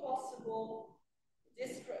all the possible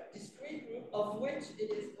discrete group of which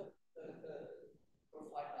it is a profinite.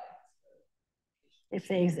 If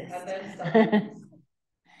they exist. And then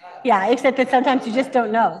yeah, except that sometimes you just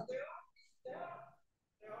don't know.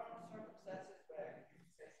 There are circumstances where you can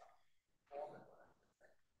say something more than what I'm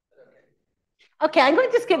saying. Okay, I'm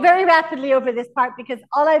going to skip very rapidly over this part because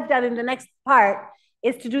all I've done in the next part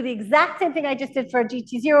is to do the exact same thing I just did for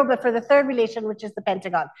GT0, but for the third relation, which is the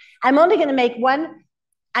pentagon. I'm only going to make one.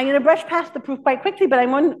 I'm going to brush past the proof quite quickly, but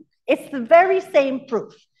it's the very same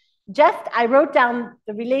proof. Just I wrote down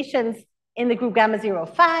the relations in the group gamma 0,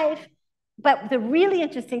 5. But the really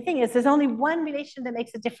interesting thing is there's only one relation that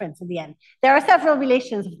makes a difference in the end. There are several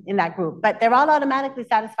relations in that group, but they're all automatically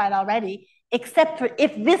satisfied already, except for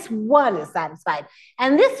if this one is satisfied.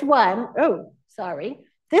 And this one,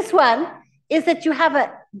 this one is that you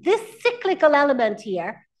have this cyclical element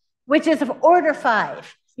here, which is of order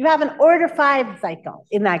 5. You have an order 5 cycle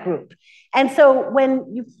in that group. And so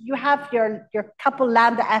when you have your couple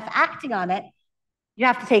lambda f acting on it, you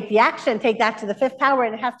have to take the action, take that to the 5th power,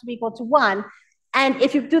 and it has to be equal to 1. And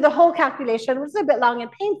if you do the whole calculation, which is a bit long and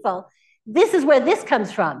painful, this is where this comes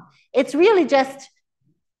from. It's really just,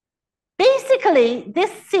 basically, this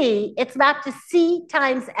C, it's mapped to C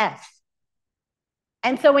times F.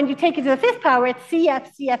 And so when you take it to the 5th power, it's CF,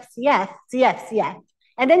 CF, CF, CF, CF.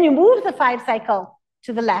 And then you move the 5 cycle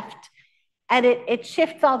to the left, and it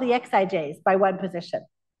shifts all the XIJs by 1 position.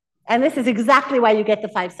 And this is exactly why you get the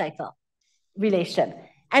 5 cycle relation.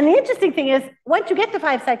 And the interesting thing is, once you get the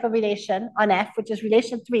 5 cycle relation on F, which is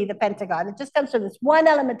relation 3, the pentagon, it just comes from this one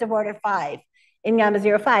element of order 5 in gamma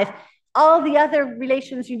 0, 5. All the other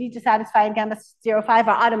relations you need to satisfy in gamma 0, 5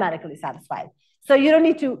 are automatically satisfied. So you don't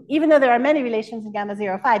need to, even though there are many relations in gamma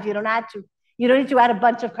 0, 5, you don't need to add a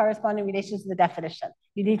bunch of corresponding relations to the definition.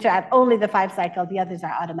 You need to add only the 5 cycle, the others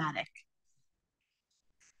are automatic.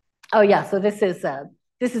 Oh yeah, so this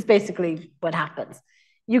is basically what happens.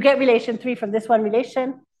 You get relation 3 from this one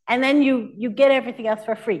relation, And then you get everything else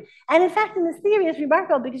for free. And in fact, in this theory, it's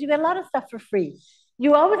remarkable because you get a lot of stuff for free.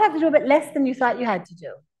 You always have to do a bit less than you thought you had to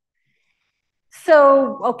do.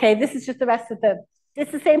 So, okay, this is just the rest of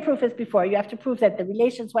it's the same proof as before. You have to prove that the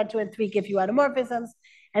relations 1, 2, and 3 give you automorphisms,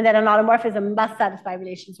 and that an automorphism must satisfy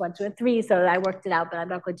relations 1, 2, and 3. So I worked it out, but I'm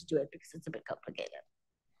not going to do it because it's a bit complicated.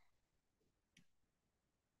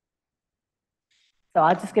 So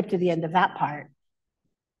I'll just skip to the end of that part.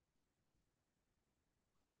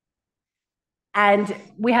 And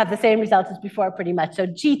we have the same result as before, pretty much. So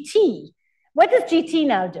GT, what does GT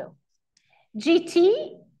now do?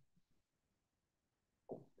 GT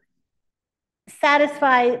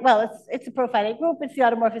satisfy, well, it's a profinite group. It's the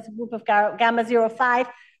automorphism group of gamma 0, 5.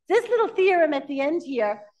 This little theorem at the end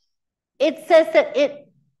here, it says that it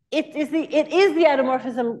is the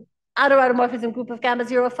autoautomorphism group of gamma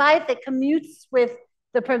 0, 5 that commutes with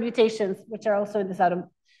the permutations, which are also in this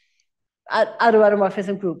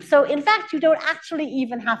autoautomorphism group. So in fact, you don't actually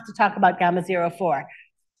even have to talk about gamma 0, 4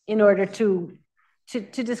 in order to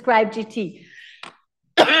describe GT.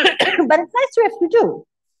 But it's nicer if you do.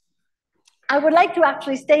 I would like to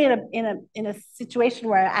actually stay in a situation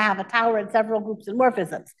where I have a tower and several groups and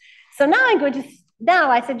morphisms. So now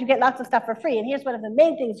I said you get lots of stuff for free, and here's one of the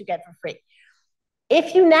main things you get for free.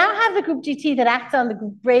 If you now have the group GT that acts on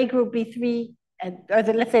the gray group B3,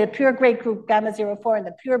 let's say the pure gray group gamma 0, 4 and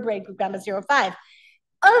the pure gray group gamma 0, 5,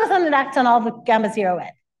 all of a sudden it acts on all the gamma 0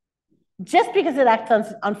 n, just because it acts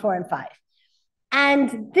on 4 and 5.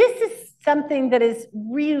 And this is something that is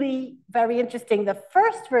really very interesting. The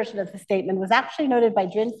first version of the statement was actually noted by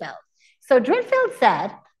Drinfeld. So Drinfeld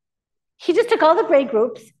said, he just took all the gray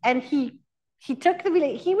groups and he was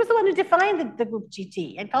the one who defined the group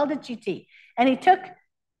GT and called it GT. And he took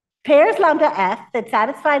pairs lambda F that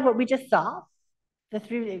satisfied what we just saw,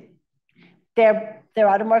 their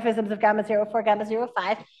automorphisms of gamma 0, 4, gamma 0,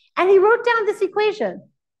 5, and he wrote down this equation.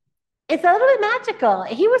 It's a little bit magical.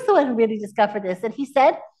 He was the one who really discovered this. And he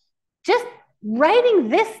said, just writing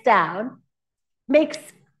this down makes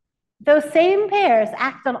those same pairs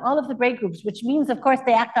act on all of the gray groups, which means, of course,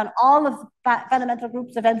 they act on all of the fundamental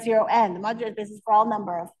groups of N0N, the modular basis for all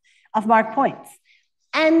number of marked points.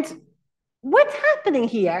 And what's happening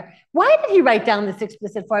here? Why did he write down this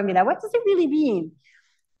explicit formula? What does it really mean?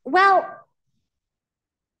 Well,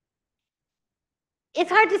 it's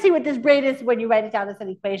hard to see what this braid is when you write it down as an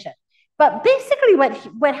equation. But basically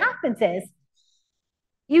what happens is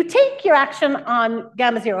you take your action on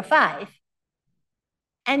gamma 0, 5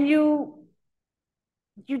 and you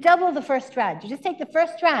double the first strand. You just take the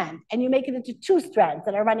first strand and you make it into 2 strands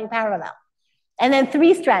that are running parallel, and then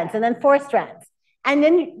 3 strands, and then 4 strands. And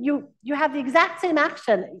then you have the exact same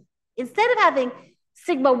action. Instead of having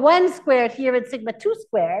sigma 1 squared here and sigma 2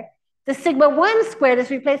 squared, the sigma 1 squared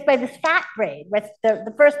is replaced by this fat braid, where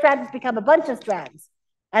the first strand has become a bunch of strands,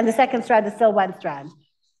 and the second strand is still 1 strand.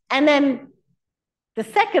 And then the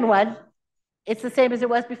second one, it's the same as it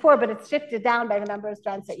was before, but it's shifted down by the number of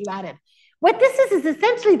strands that you added. What this is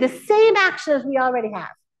essentially the same action as we already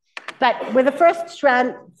have, but with the first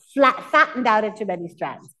strand fattened out into many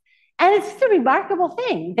strands. And it's just a remarkable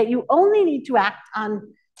thing that you only need to act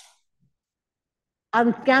on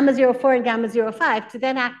gamma 0, 4 and gamma 0, 5 to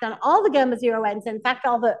then act on all the gamma 0 n's, and in fact,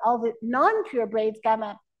 all the non-pure braids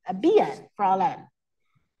gamma bn for all n.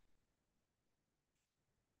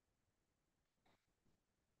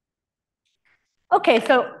 Okay,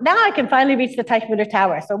 so now I can finally reach the Teichmüller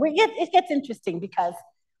tower. So it gets interesting because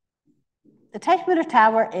the Teichmüller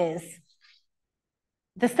tower is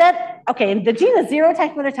the set, okay, the genus 0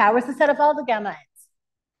 Teichmüller tower is the set of all the gamma n's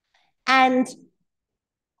and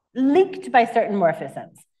linked by certain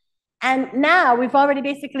morphisms. And now we've already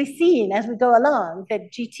basically seen as we go along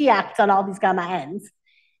that GT acts on all these gamma n's,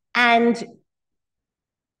 and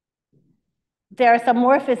there are some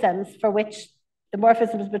morphisms for which the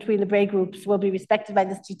morphisms between the Bray groups will be respected by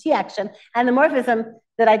this GT action. And the morphism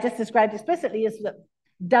that I just described explicitly is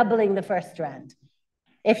doubling the first strand.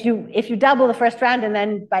 If you double the first strand and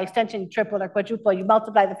then by extension triple or quadruple, you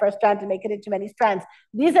multiply the first strand to make it into many strands.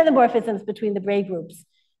 These are the morphisms between the Bray groups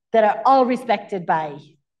that are all respected by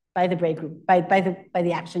the Bray group, by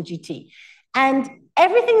the action GT. And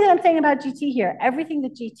everything that I'm saying about GT here, everything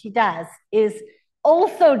that GT does is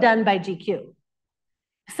also done by GQ.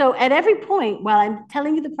 So at every point, while I'm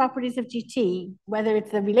telling you the properties of GT, whether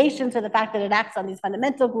it's the relations or the fact that it acts on these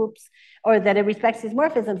fundamental groups or that it respects these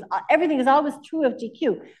morphisms, everything is always true of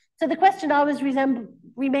GQ. So the question always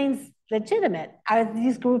remains legitimate. Are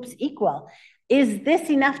these groups equal? Is this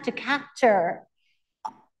enough to capture?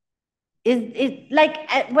 Is it like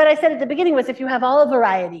what I said at the beginning was if you have all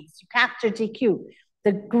varieties, you capture GQ.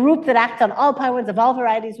 The group that acts on all pi 1s of all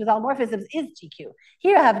varieties with all morphisms is GQ.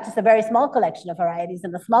 Here I have just a very small collection of varieties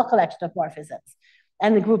and a small collection of morphisms,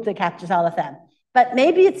 and the group that captures all of them. But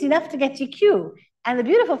maybe it's enough to get GQ. And the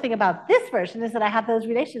beautiful thing about this version is that I have those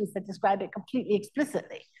relations that describe it completely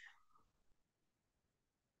explicitly.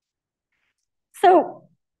 So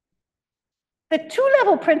the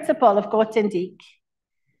two-level principle of Grothendieck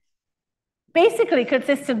basically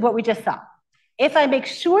consists of what we just saw. If I make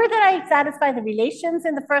sure that I satisfy the relations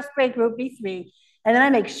in the first grade group, B3, and then I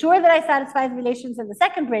make sure that I satisfy the relations in the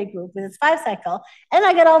second grade group with its 5 cycle, and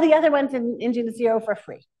I get all the other ones in genus 0 for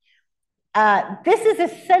free. This is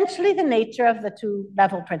essentially the nature of the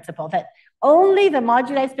two-level principle, that only the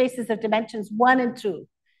moduli spaces of dimensions 1 and 2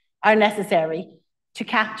 are necessary to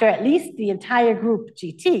capture at least the entire group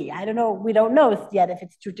GT. I don't know, we don't know yet if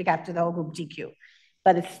it's true to capture the whole group GQ,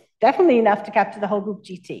 but it's definitely enough to capture the whole group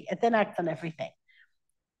GT. It then acts on everything.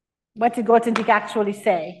 What did Grothendieck actually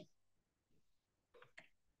say?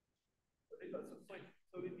 So it was not clear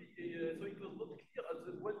when you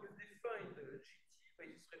defined GT by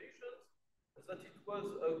these relations that it was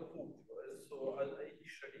a group. So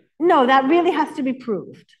initially. No, that really has to be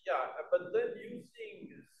proved. Yeah, but then using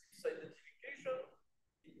this identification,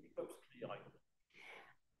 it becomes clear.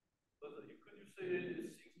 Could you say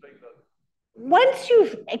things like that? Once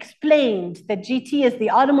you've explained that GT is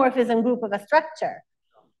the automorphism group of a structure,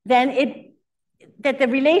 then that the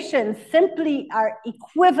relations simply are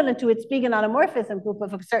equivalent to its being an automorphism group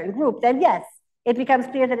of a certain group, then yes, it becomes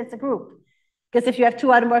clear that it's a group. Because if you have two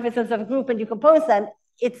automorphisms of a group and you compose them,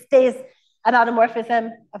 it stays an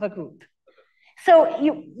automorphism of a group. So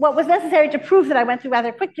what was necessary to prove that I went through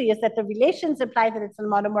rather quickly is that the relations imply that it's an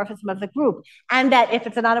automorphism of the group, and that if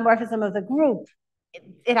it's an automorphism of the group,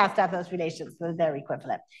 it has to have those relations, so they're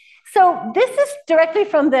equivalent. So this is directly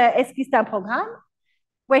from the Esquisse d'un programme,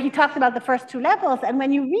 where he talks about the first two levels. And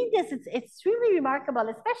when you read this, it's really remarkable,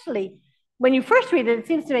 especially when you first read it, it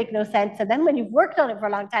seems to make no sense. And then when you've worked on it for a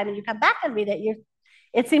long time and you come back and read it,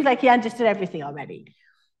 it seems like he understood everything already.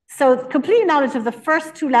 So complete knowledge of the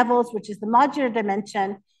first two levels, which is the modular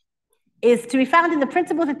dimension, is to be found in the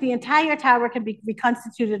principle that the entire tower can be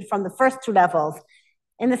reconstituted from the first two levels,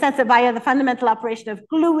 in the sense that via the fundamental operation of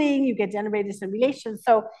gluing, you get generated some relations.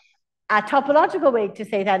 So a topological way to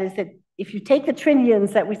say that is that if you take the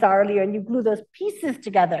trinions that we saw earlier and you glue those pieces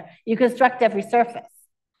together, you construct every surface.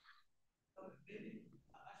 I should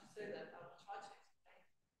say that I'll try to explain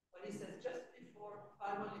what he says just before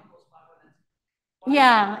pi 1 equals pi 1.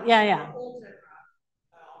 Yeah.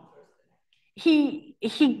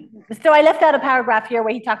 So I left out a paragraph here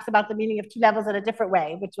where he talks about the meaning of two levels in a different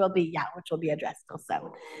way, which will be addressed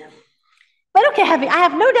also. But okay, I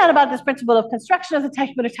have no doubt about this principle of construction of the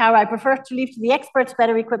Teichmüller tower. I prefer to leave to the experts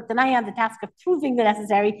better equipped than I am the task of proving the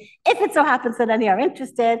necessary, if it so happens that any are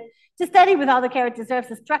interested, to study with all the care it deserves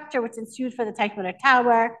the structure which ensued for the Teichmüller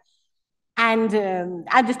tower, and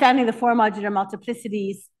understanding the four modular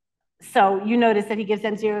multiplicities. So you notice that he gives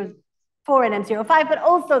M04 and M05, but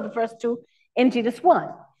also the first two in genus 1.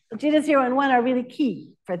 Genus 0 and 1 are really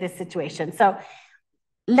key for this situation. So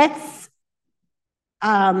let's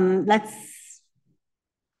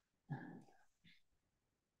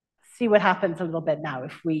see what happens a little bit now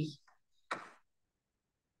if we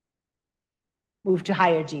move to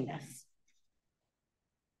higher genus.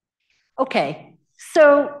 Okay,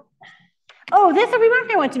 so, there's a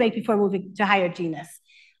remark I want to make before moving to higher genus.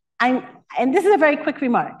 And this is a very quick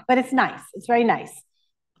remark, but it's nice. It's very nice.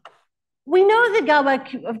 We know that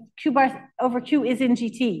Galois of Q bar over Q is in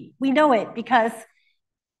GT. We know it because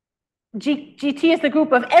GT is the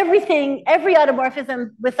group of everything, every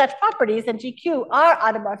automorphism with such properties, and GQ are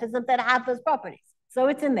automorphisms that have those properties. So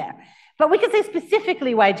it's in there. But we can say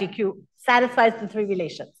specifically why GQ satisfies the three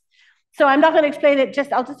relations. So I'm not going to explain it,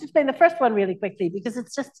 I'll just explain the first one really quickly because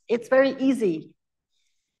it's very easy.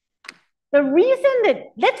 The reason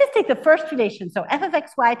that, let's just take the first relation. So f of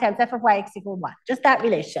xy times f of yx equal 1, just that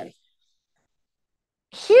relation.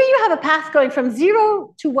 Here you have a path going from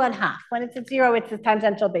 0 to 1/2. When it's at 0, it's the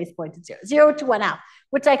tangential base point at 0. 0 to 1/2,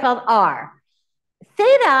 which I call R.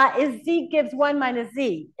 Theta is z gives 1 minus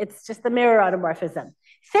z. It's just the mirror automorphism.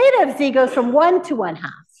 Theta of z goes from 1 to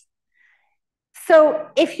 1/2. So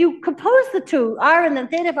if you compose the two, R and then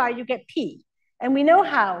theta of R, you get P. And we know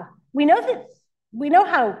how. We know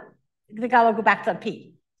how the Galois group acts on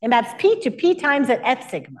P. It maps P to P times at F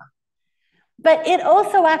sigma. But it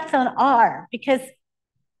also acts on R because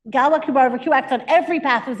Galois Q bar over Q acts on every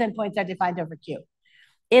path whose endpoints are defined over Q.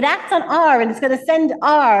 It acts on R and it's going to send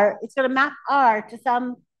R, it's going to map R to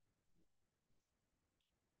some,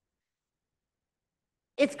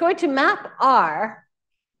 it's going to map R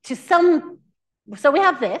to some So we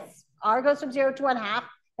have this, R goes from 0 to 1/2,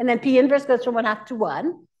 and then P inverse goes from 1/2 to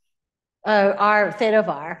 1, R theta of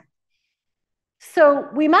R. So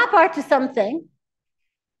we map R to something.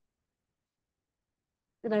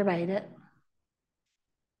 Did I write it?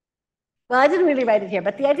 Well, I didn't really write it here,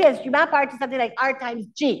 but the idea is you map R to something like R times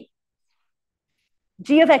G,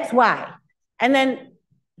 G of X, Y. And then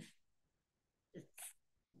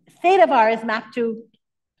theta of R is mapped to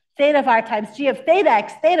theta of R times G of theta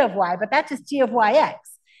X, theta of Y, but that's just G of YX.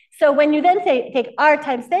 So when you then take R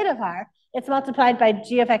times theta of R, it's multiplied by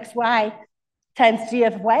G of XY times G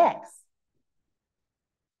of YX.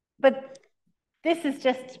 But this is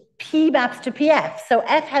just P maps to PF. So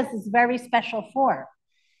F has this very special form.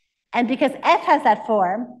 And because F has that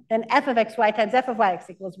form, then F of XY times F of YX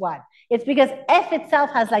equals 1. It's because F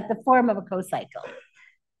itself has like the form of a cocycle.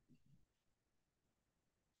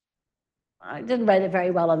 I didn't write it very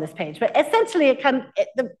well on this page, but essentially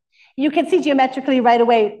you can see geometrically right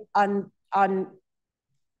away on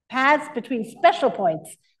paths between special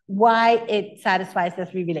points why it satisfies the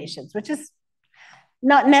three relations, which is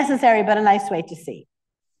not necessary, but a nice way to see.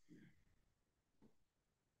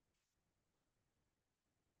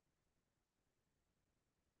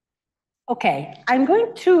 Okay, I'm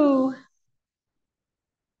going to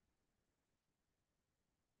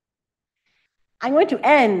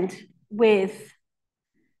end with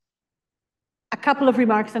a couple of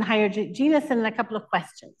remarks on higher genus and a couple of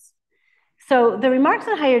questions. So the remarks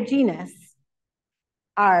on higher genus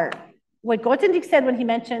are what Grothendieck said when he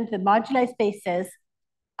mentioned the moduli spaces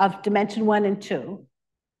of dimension 1 and 2.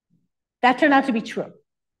 That turned out to be true.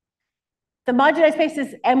 The moduli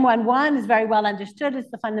spaces M11 is very well understood. It's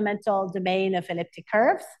the fundamental domain of elliptic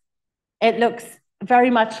curves. It looks very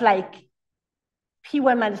much like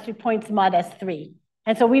P1 minus 3 points mod S3.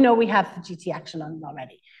 And so we know we have the GT action on it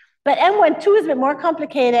already. But M12 is a bit more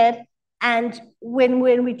complicated. And when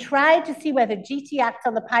we tried to see whether GT acts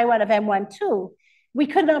on the pi1 of M12, we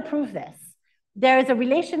could not prove this. There is a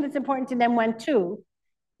relation that's important in M12,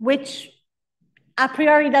 which a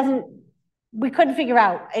priori we couldn't figure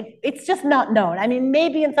out. It's just not known. I mean,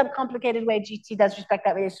 maybe in some complicated way, GT does respect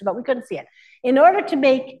that relation, but we couldn't see it. In order to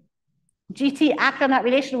make GT act on that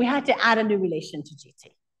relation, we had to add a new relation to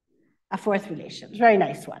GT, a fourth relation, very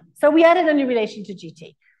nice one. So we added a new relation to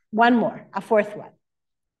GT, one more, a fourth one.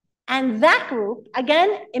 And that group, again,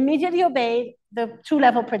 immediately obeyed the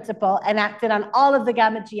two-level principle and acted on all of the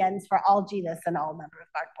gamma GNs for all genus and all number of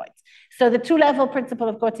mark points. So the two-level principle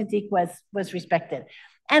of Grothendieck was respected.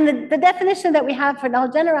 And the definition that we have for null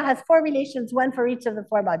genera has four relations, one for each of the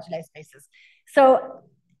four moduli spaces. So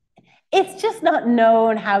it's just not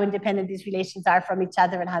known how independent these relations are from each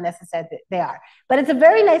other and how necessary they are. But it's a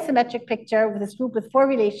very nice symmetric picture with this group with four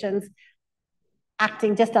relations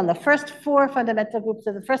acting just on the first four fundamental groups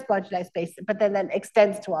of the first moduli space, but then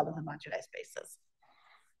extends to all of the moduli spaces.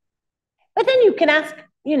 But then you can ask,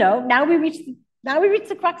 now we reach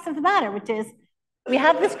the crux of the matter, which is we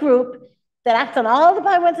have this group that acts on all the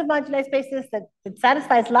pi1s of moduli spaces, that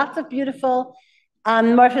satisfies lots of beautiful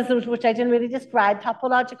morphisms, which I didn't really describe,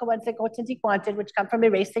 topological ones that Grothendieck wanted, which come from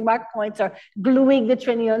erasing mark points or gluing the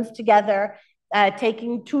trinions together,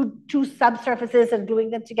 taking two subsurfaces and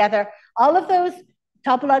gluing them together. All of those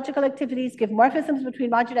topological activities give morphisms between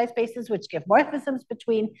moduli spaces, which give morphisms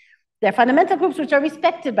between their fundamental groups, which are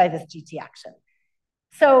respected by this GT action.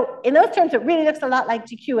 So in those terms, it really looks a lot like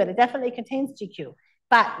GQ, and it definitely contains GQ.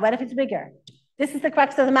 But what if it's bigger? This is the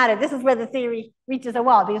crux of the matter. This is where the theory reaches a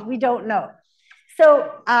wall, because we don't know.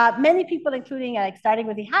 So many people, including starting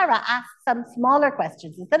with Ihara, asked some smaller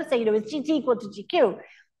questions. Instead of saying, is GT equal to GQ?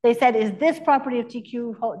 They said, is this property of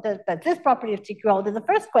GQ, does this property of GQ hold? And the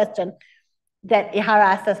first question that Ihara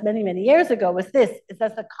asked us many, many years ago was this: is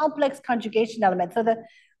that the complex conjugation element? So the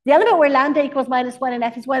element where lambda equals -1 and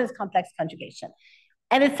f is 1 is complex conjugation.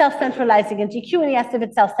 And it's self-centralizing in GQ, and he asked if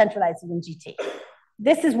it's self-centralizing in GT.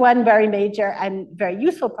 This is one very major and very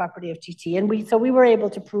useful property of GT. And so we were able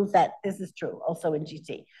to prove that this is true also in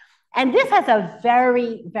GT. And this has a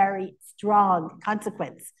very, very strong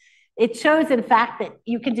consequence. It shows, in fact, that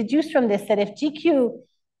you can deduce from this that if GQ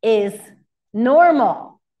is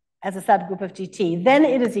normal as a subgroup of GT, then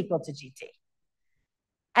it is equal to GT.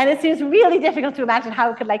 And it seems really difficult to imagine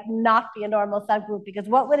how it could not be a normal subgroup, because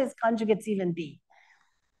what would its conjugates even be?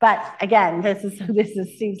 But again, this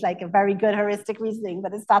seems like a very good heuristic reasoning,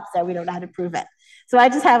 but it stops there. We don't know how to prove it. So I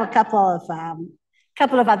just have a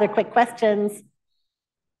couple of other quick questions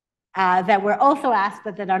that were also asked,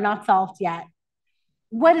 but that are not solved yet.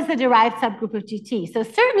 What is the derived subgroup of GT? So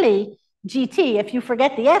certainly GT, if you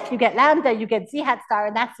forget the F, you get lambda, you get Z hat star,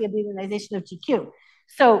 and that's the abelianization of GQ.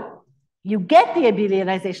 So You get the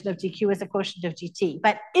abelianization of GQ as a quotient of GT,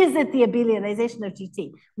 but is it the abelianization of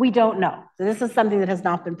GT? We don't know. So this is something that has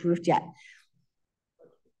not been proved yet.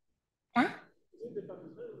 Huh?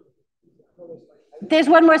 There's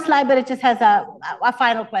one more slide, but it just has a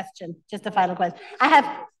final question, just a final question.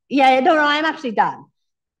 No, I'm actually done.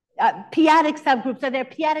 P-adic subgroups, so they're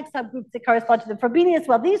P-adic subgroups that correspond to the Frobenius.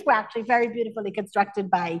 Well, these were actually very beautifully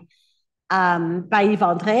constructed by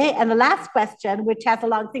Devendra. And the last question, which has a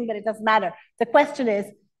long thing, but it doesn't matter. The question is,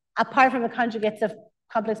 apart from the conjugates of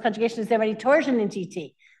complex conjugation, is there any torsion in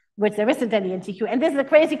GT? Which there isn't any in GQ. And this is a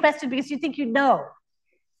crazy question because you think you know.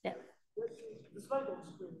 Yeah.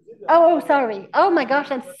 Oh, sorry. Oh my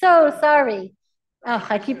gosh, I'm so sorry. Oh,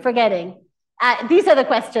 I keep forgetting. These are the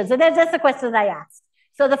questions, and that's the question I asked.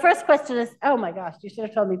 So the first question is, oh my gosh, you should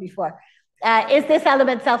have told me before. Is this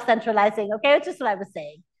element self-centralizing? Okay, it's just what I was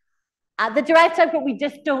saying. The derived subgroup, we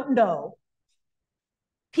just don't know.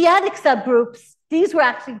 P-adic subgroups, these were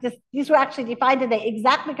actually defined and they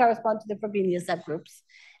exactly correspond to the Frobenius subgroups.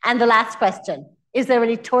 And the last question, is there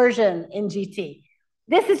any torsion in GT?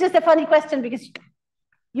 This is just a funny question because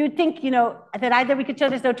you'd think, that either we could show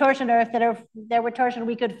there's no torsion or if there were torsion,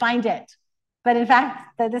 we could find it. But in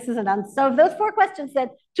fact, this isn't done. So those 4 questions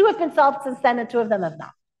that 2 have been solved since then and 2 of them have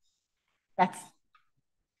not. That's.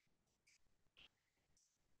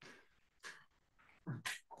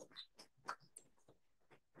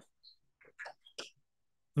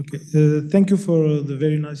 Okay, thank you for the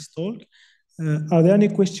very nice talk. Are there any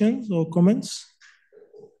questions or comments?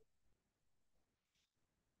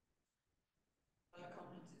 Not a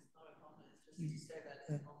comment, it's not a comment. It's just to say that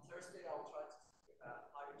on Thursday I'll try to speak about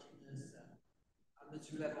hydrogenous and the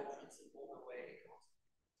 2-level principle, the way it was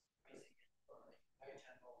using it in a very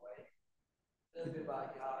general way. A little bit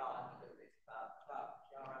about GAGA and a little bit about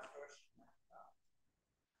GAGA's version.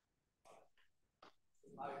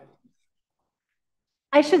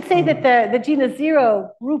 I should say that the genus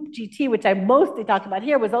 0 group GT, which I mostly talked about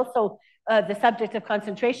here, was also the subject of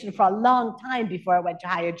concentration for a long time before it went to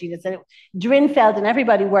higher genus. And Drinfeld and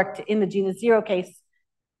everybody worked in the genus 0 case.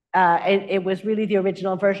 It was really the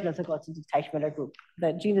original version of the Grothendieck-Teichmüller group.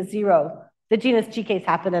 The genus 0, the genus G case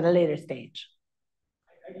happened at a later stage.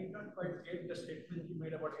 I did not quite get the statement you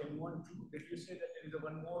made about M1, 2. Did you say that there is a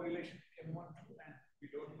one more relation M1, 2 and we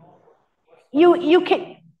don't know? You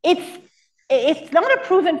can, it's not a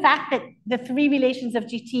proven fact that the 3 relations of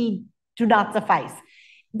GT do not suffice.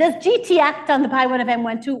 Does GT act on the pi1 of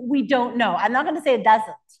M1, 2? We don't know. I'm not going to say it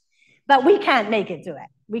doesn't, but we can't make it do it.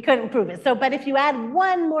 We couldn't prove it. So, but if you add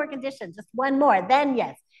one more condition, just one more, then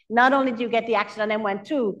yes, not only do you get the action on M1,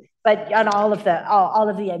 2, but on all of the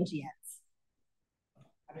MGNs.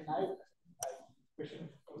 I mean, question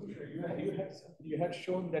for you had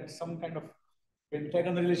shown that some kind of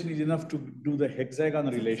pentagonal relation is enough to do the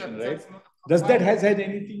hexagonal relation, right? Does that has had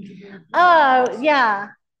anything to do with Oh, yeah.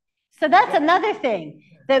 So that's another thing.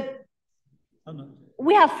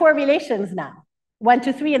 We have 4 relations now, 1,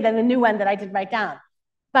 2, 3, and then the new one that I did write down.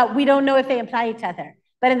 But we don't know if they imply each other.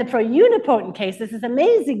 But in the pro-unipotent case, this is an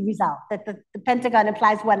amazing result that the pentagon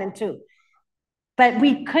implies 1 and 2. But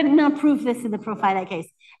we could not prove this in the profinite case.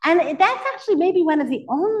 And that's actually maybe one of the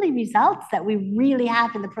only results that we really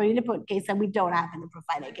have in the pro-unipotent case that we don't have in the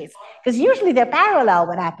profinite case. Because usually they're parallel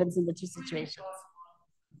what happens in the 2 situations.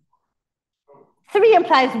 3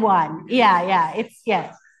 implies 1.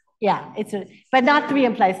 But not 3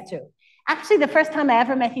 implies 2. Actually, the first time I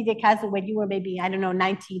ever met Hidekazu, when you were maybe, I don't know,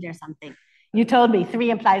 19 or something, you told me 3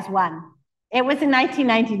 implies 1. It was in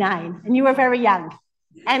 1999, and you were very young.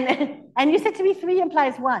 And you said to me 3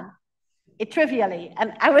 implies 1. Trivially,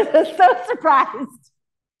 and I was so surprised.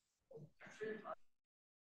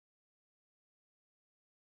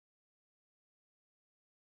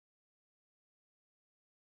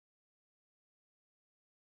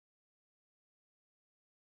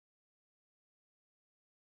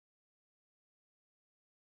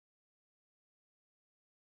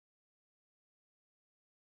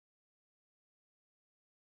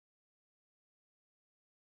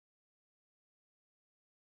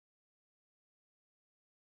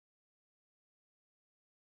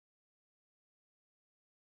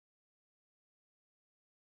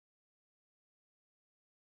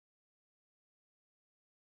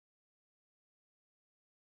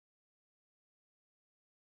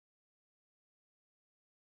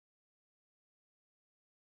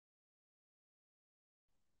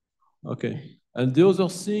 Okay, and the other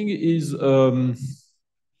thing is,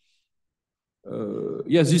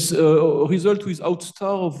 this result without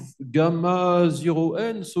star of gamma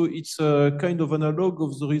 0n, so it's a kind of analog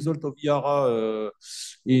of the result of Yara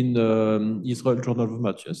in Israel Journal of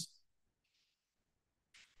Math, yes?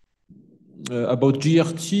 about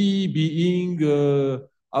GRT being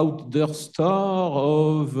out there star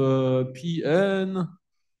of Pn,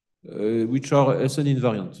 which are SN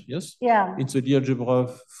invariant, yes? Yeah. It's a Lie algebra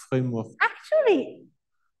framework. Actually,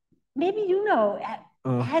 maybe you know,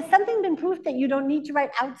 has something been proved that you don't need to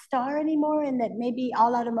write out star anymore and that maybe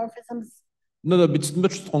all automorphisms? No, but it's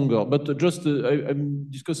much stronger, but just I'm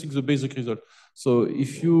discussing the basic result. So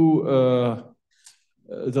if you,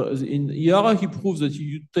 in IARA, he proves that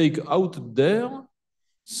you take out there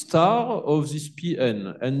star of this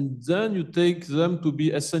Pn, and then you take them to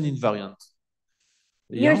be SN invariant.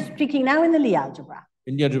 You're speaking now in the Lie algebra.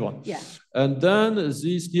 In the algebra. Yeah. And then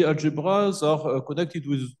these Lie algebras are connected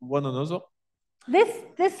with one another.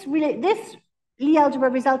 This Lie algebra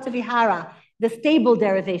results of IHARA, the stable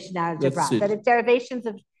derivation algebra, that it's derivations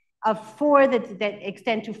of 4 that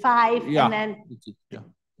extend to 5, yeah. and then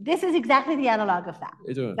this is exactly the analog of that,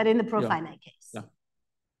 but in the profinite case. Yeah.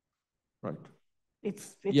 Right.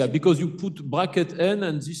 It's because you put bracket n,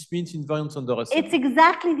 and this means invariance under SN. It's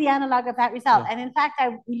exactly the analog of that result. And in fact,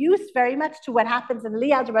 I used very much to what happens in Lie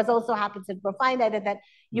algebras also happens in profinite, and that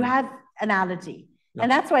you have analogy.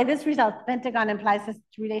 And that's why this result, pentagon, implies this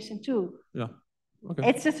relation too. Yeah. Okay.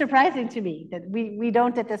 It's just surprising to me that we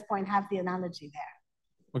don't at this point have the analogy there.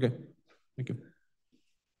 Okay. Thank you.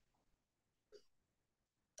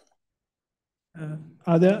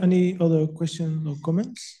 Are there any other questions or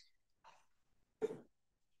comments?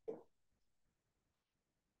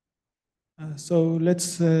 So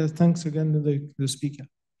let's thanks again to the speaker.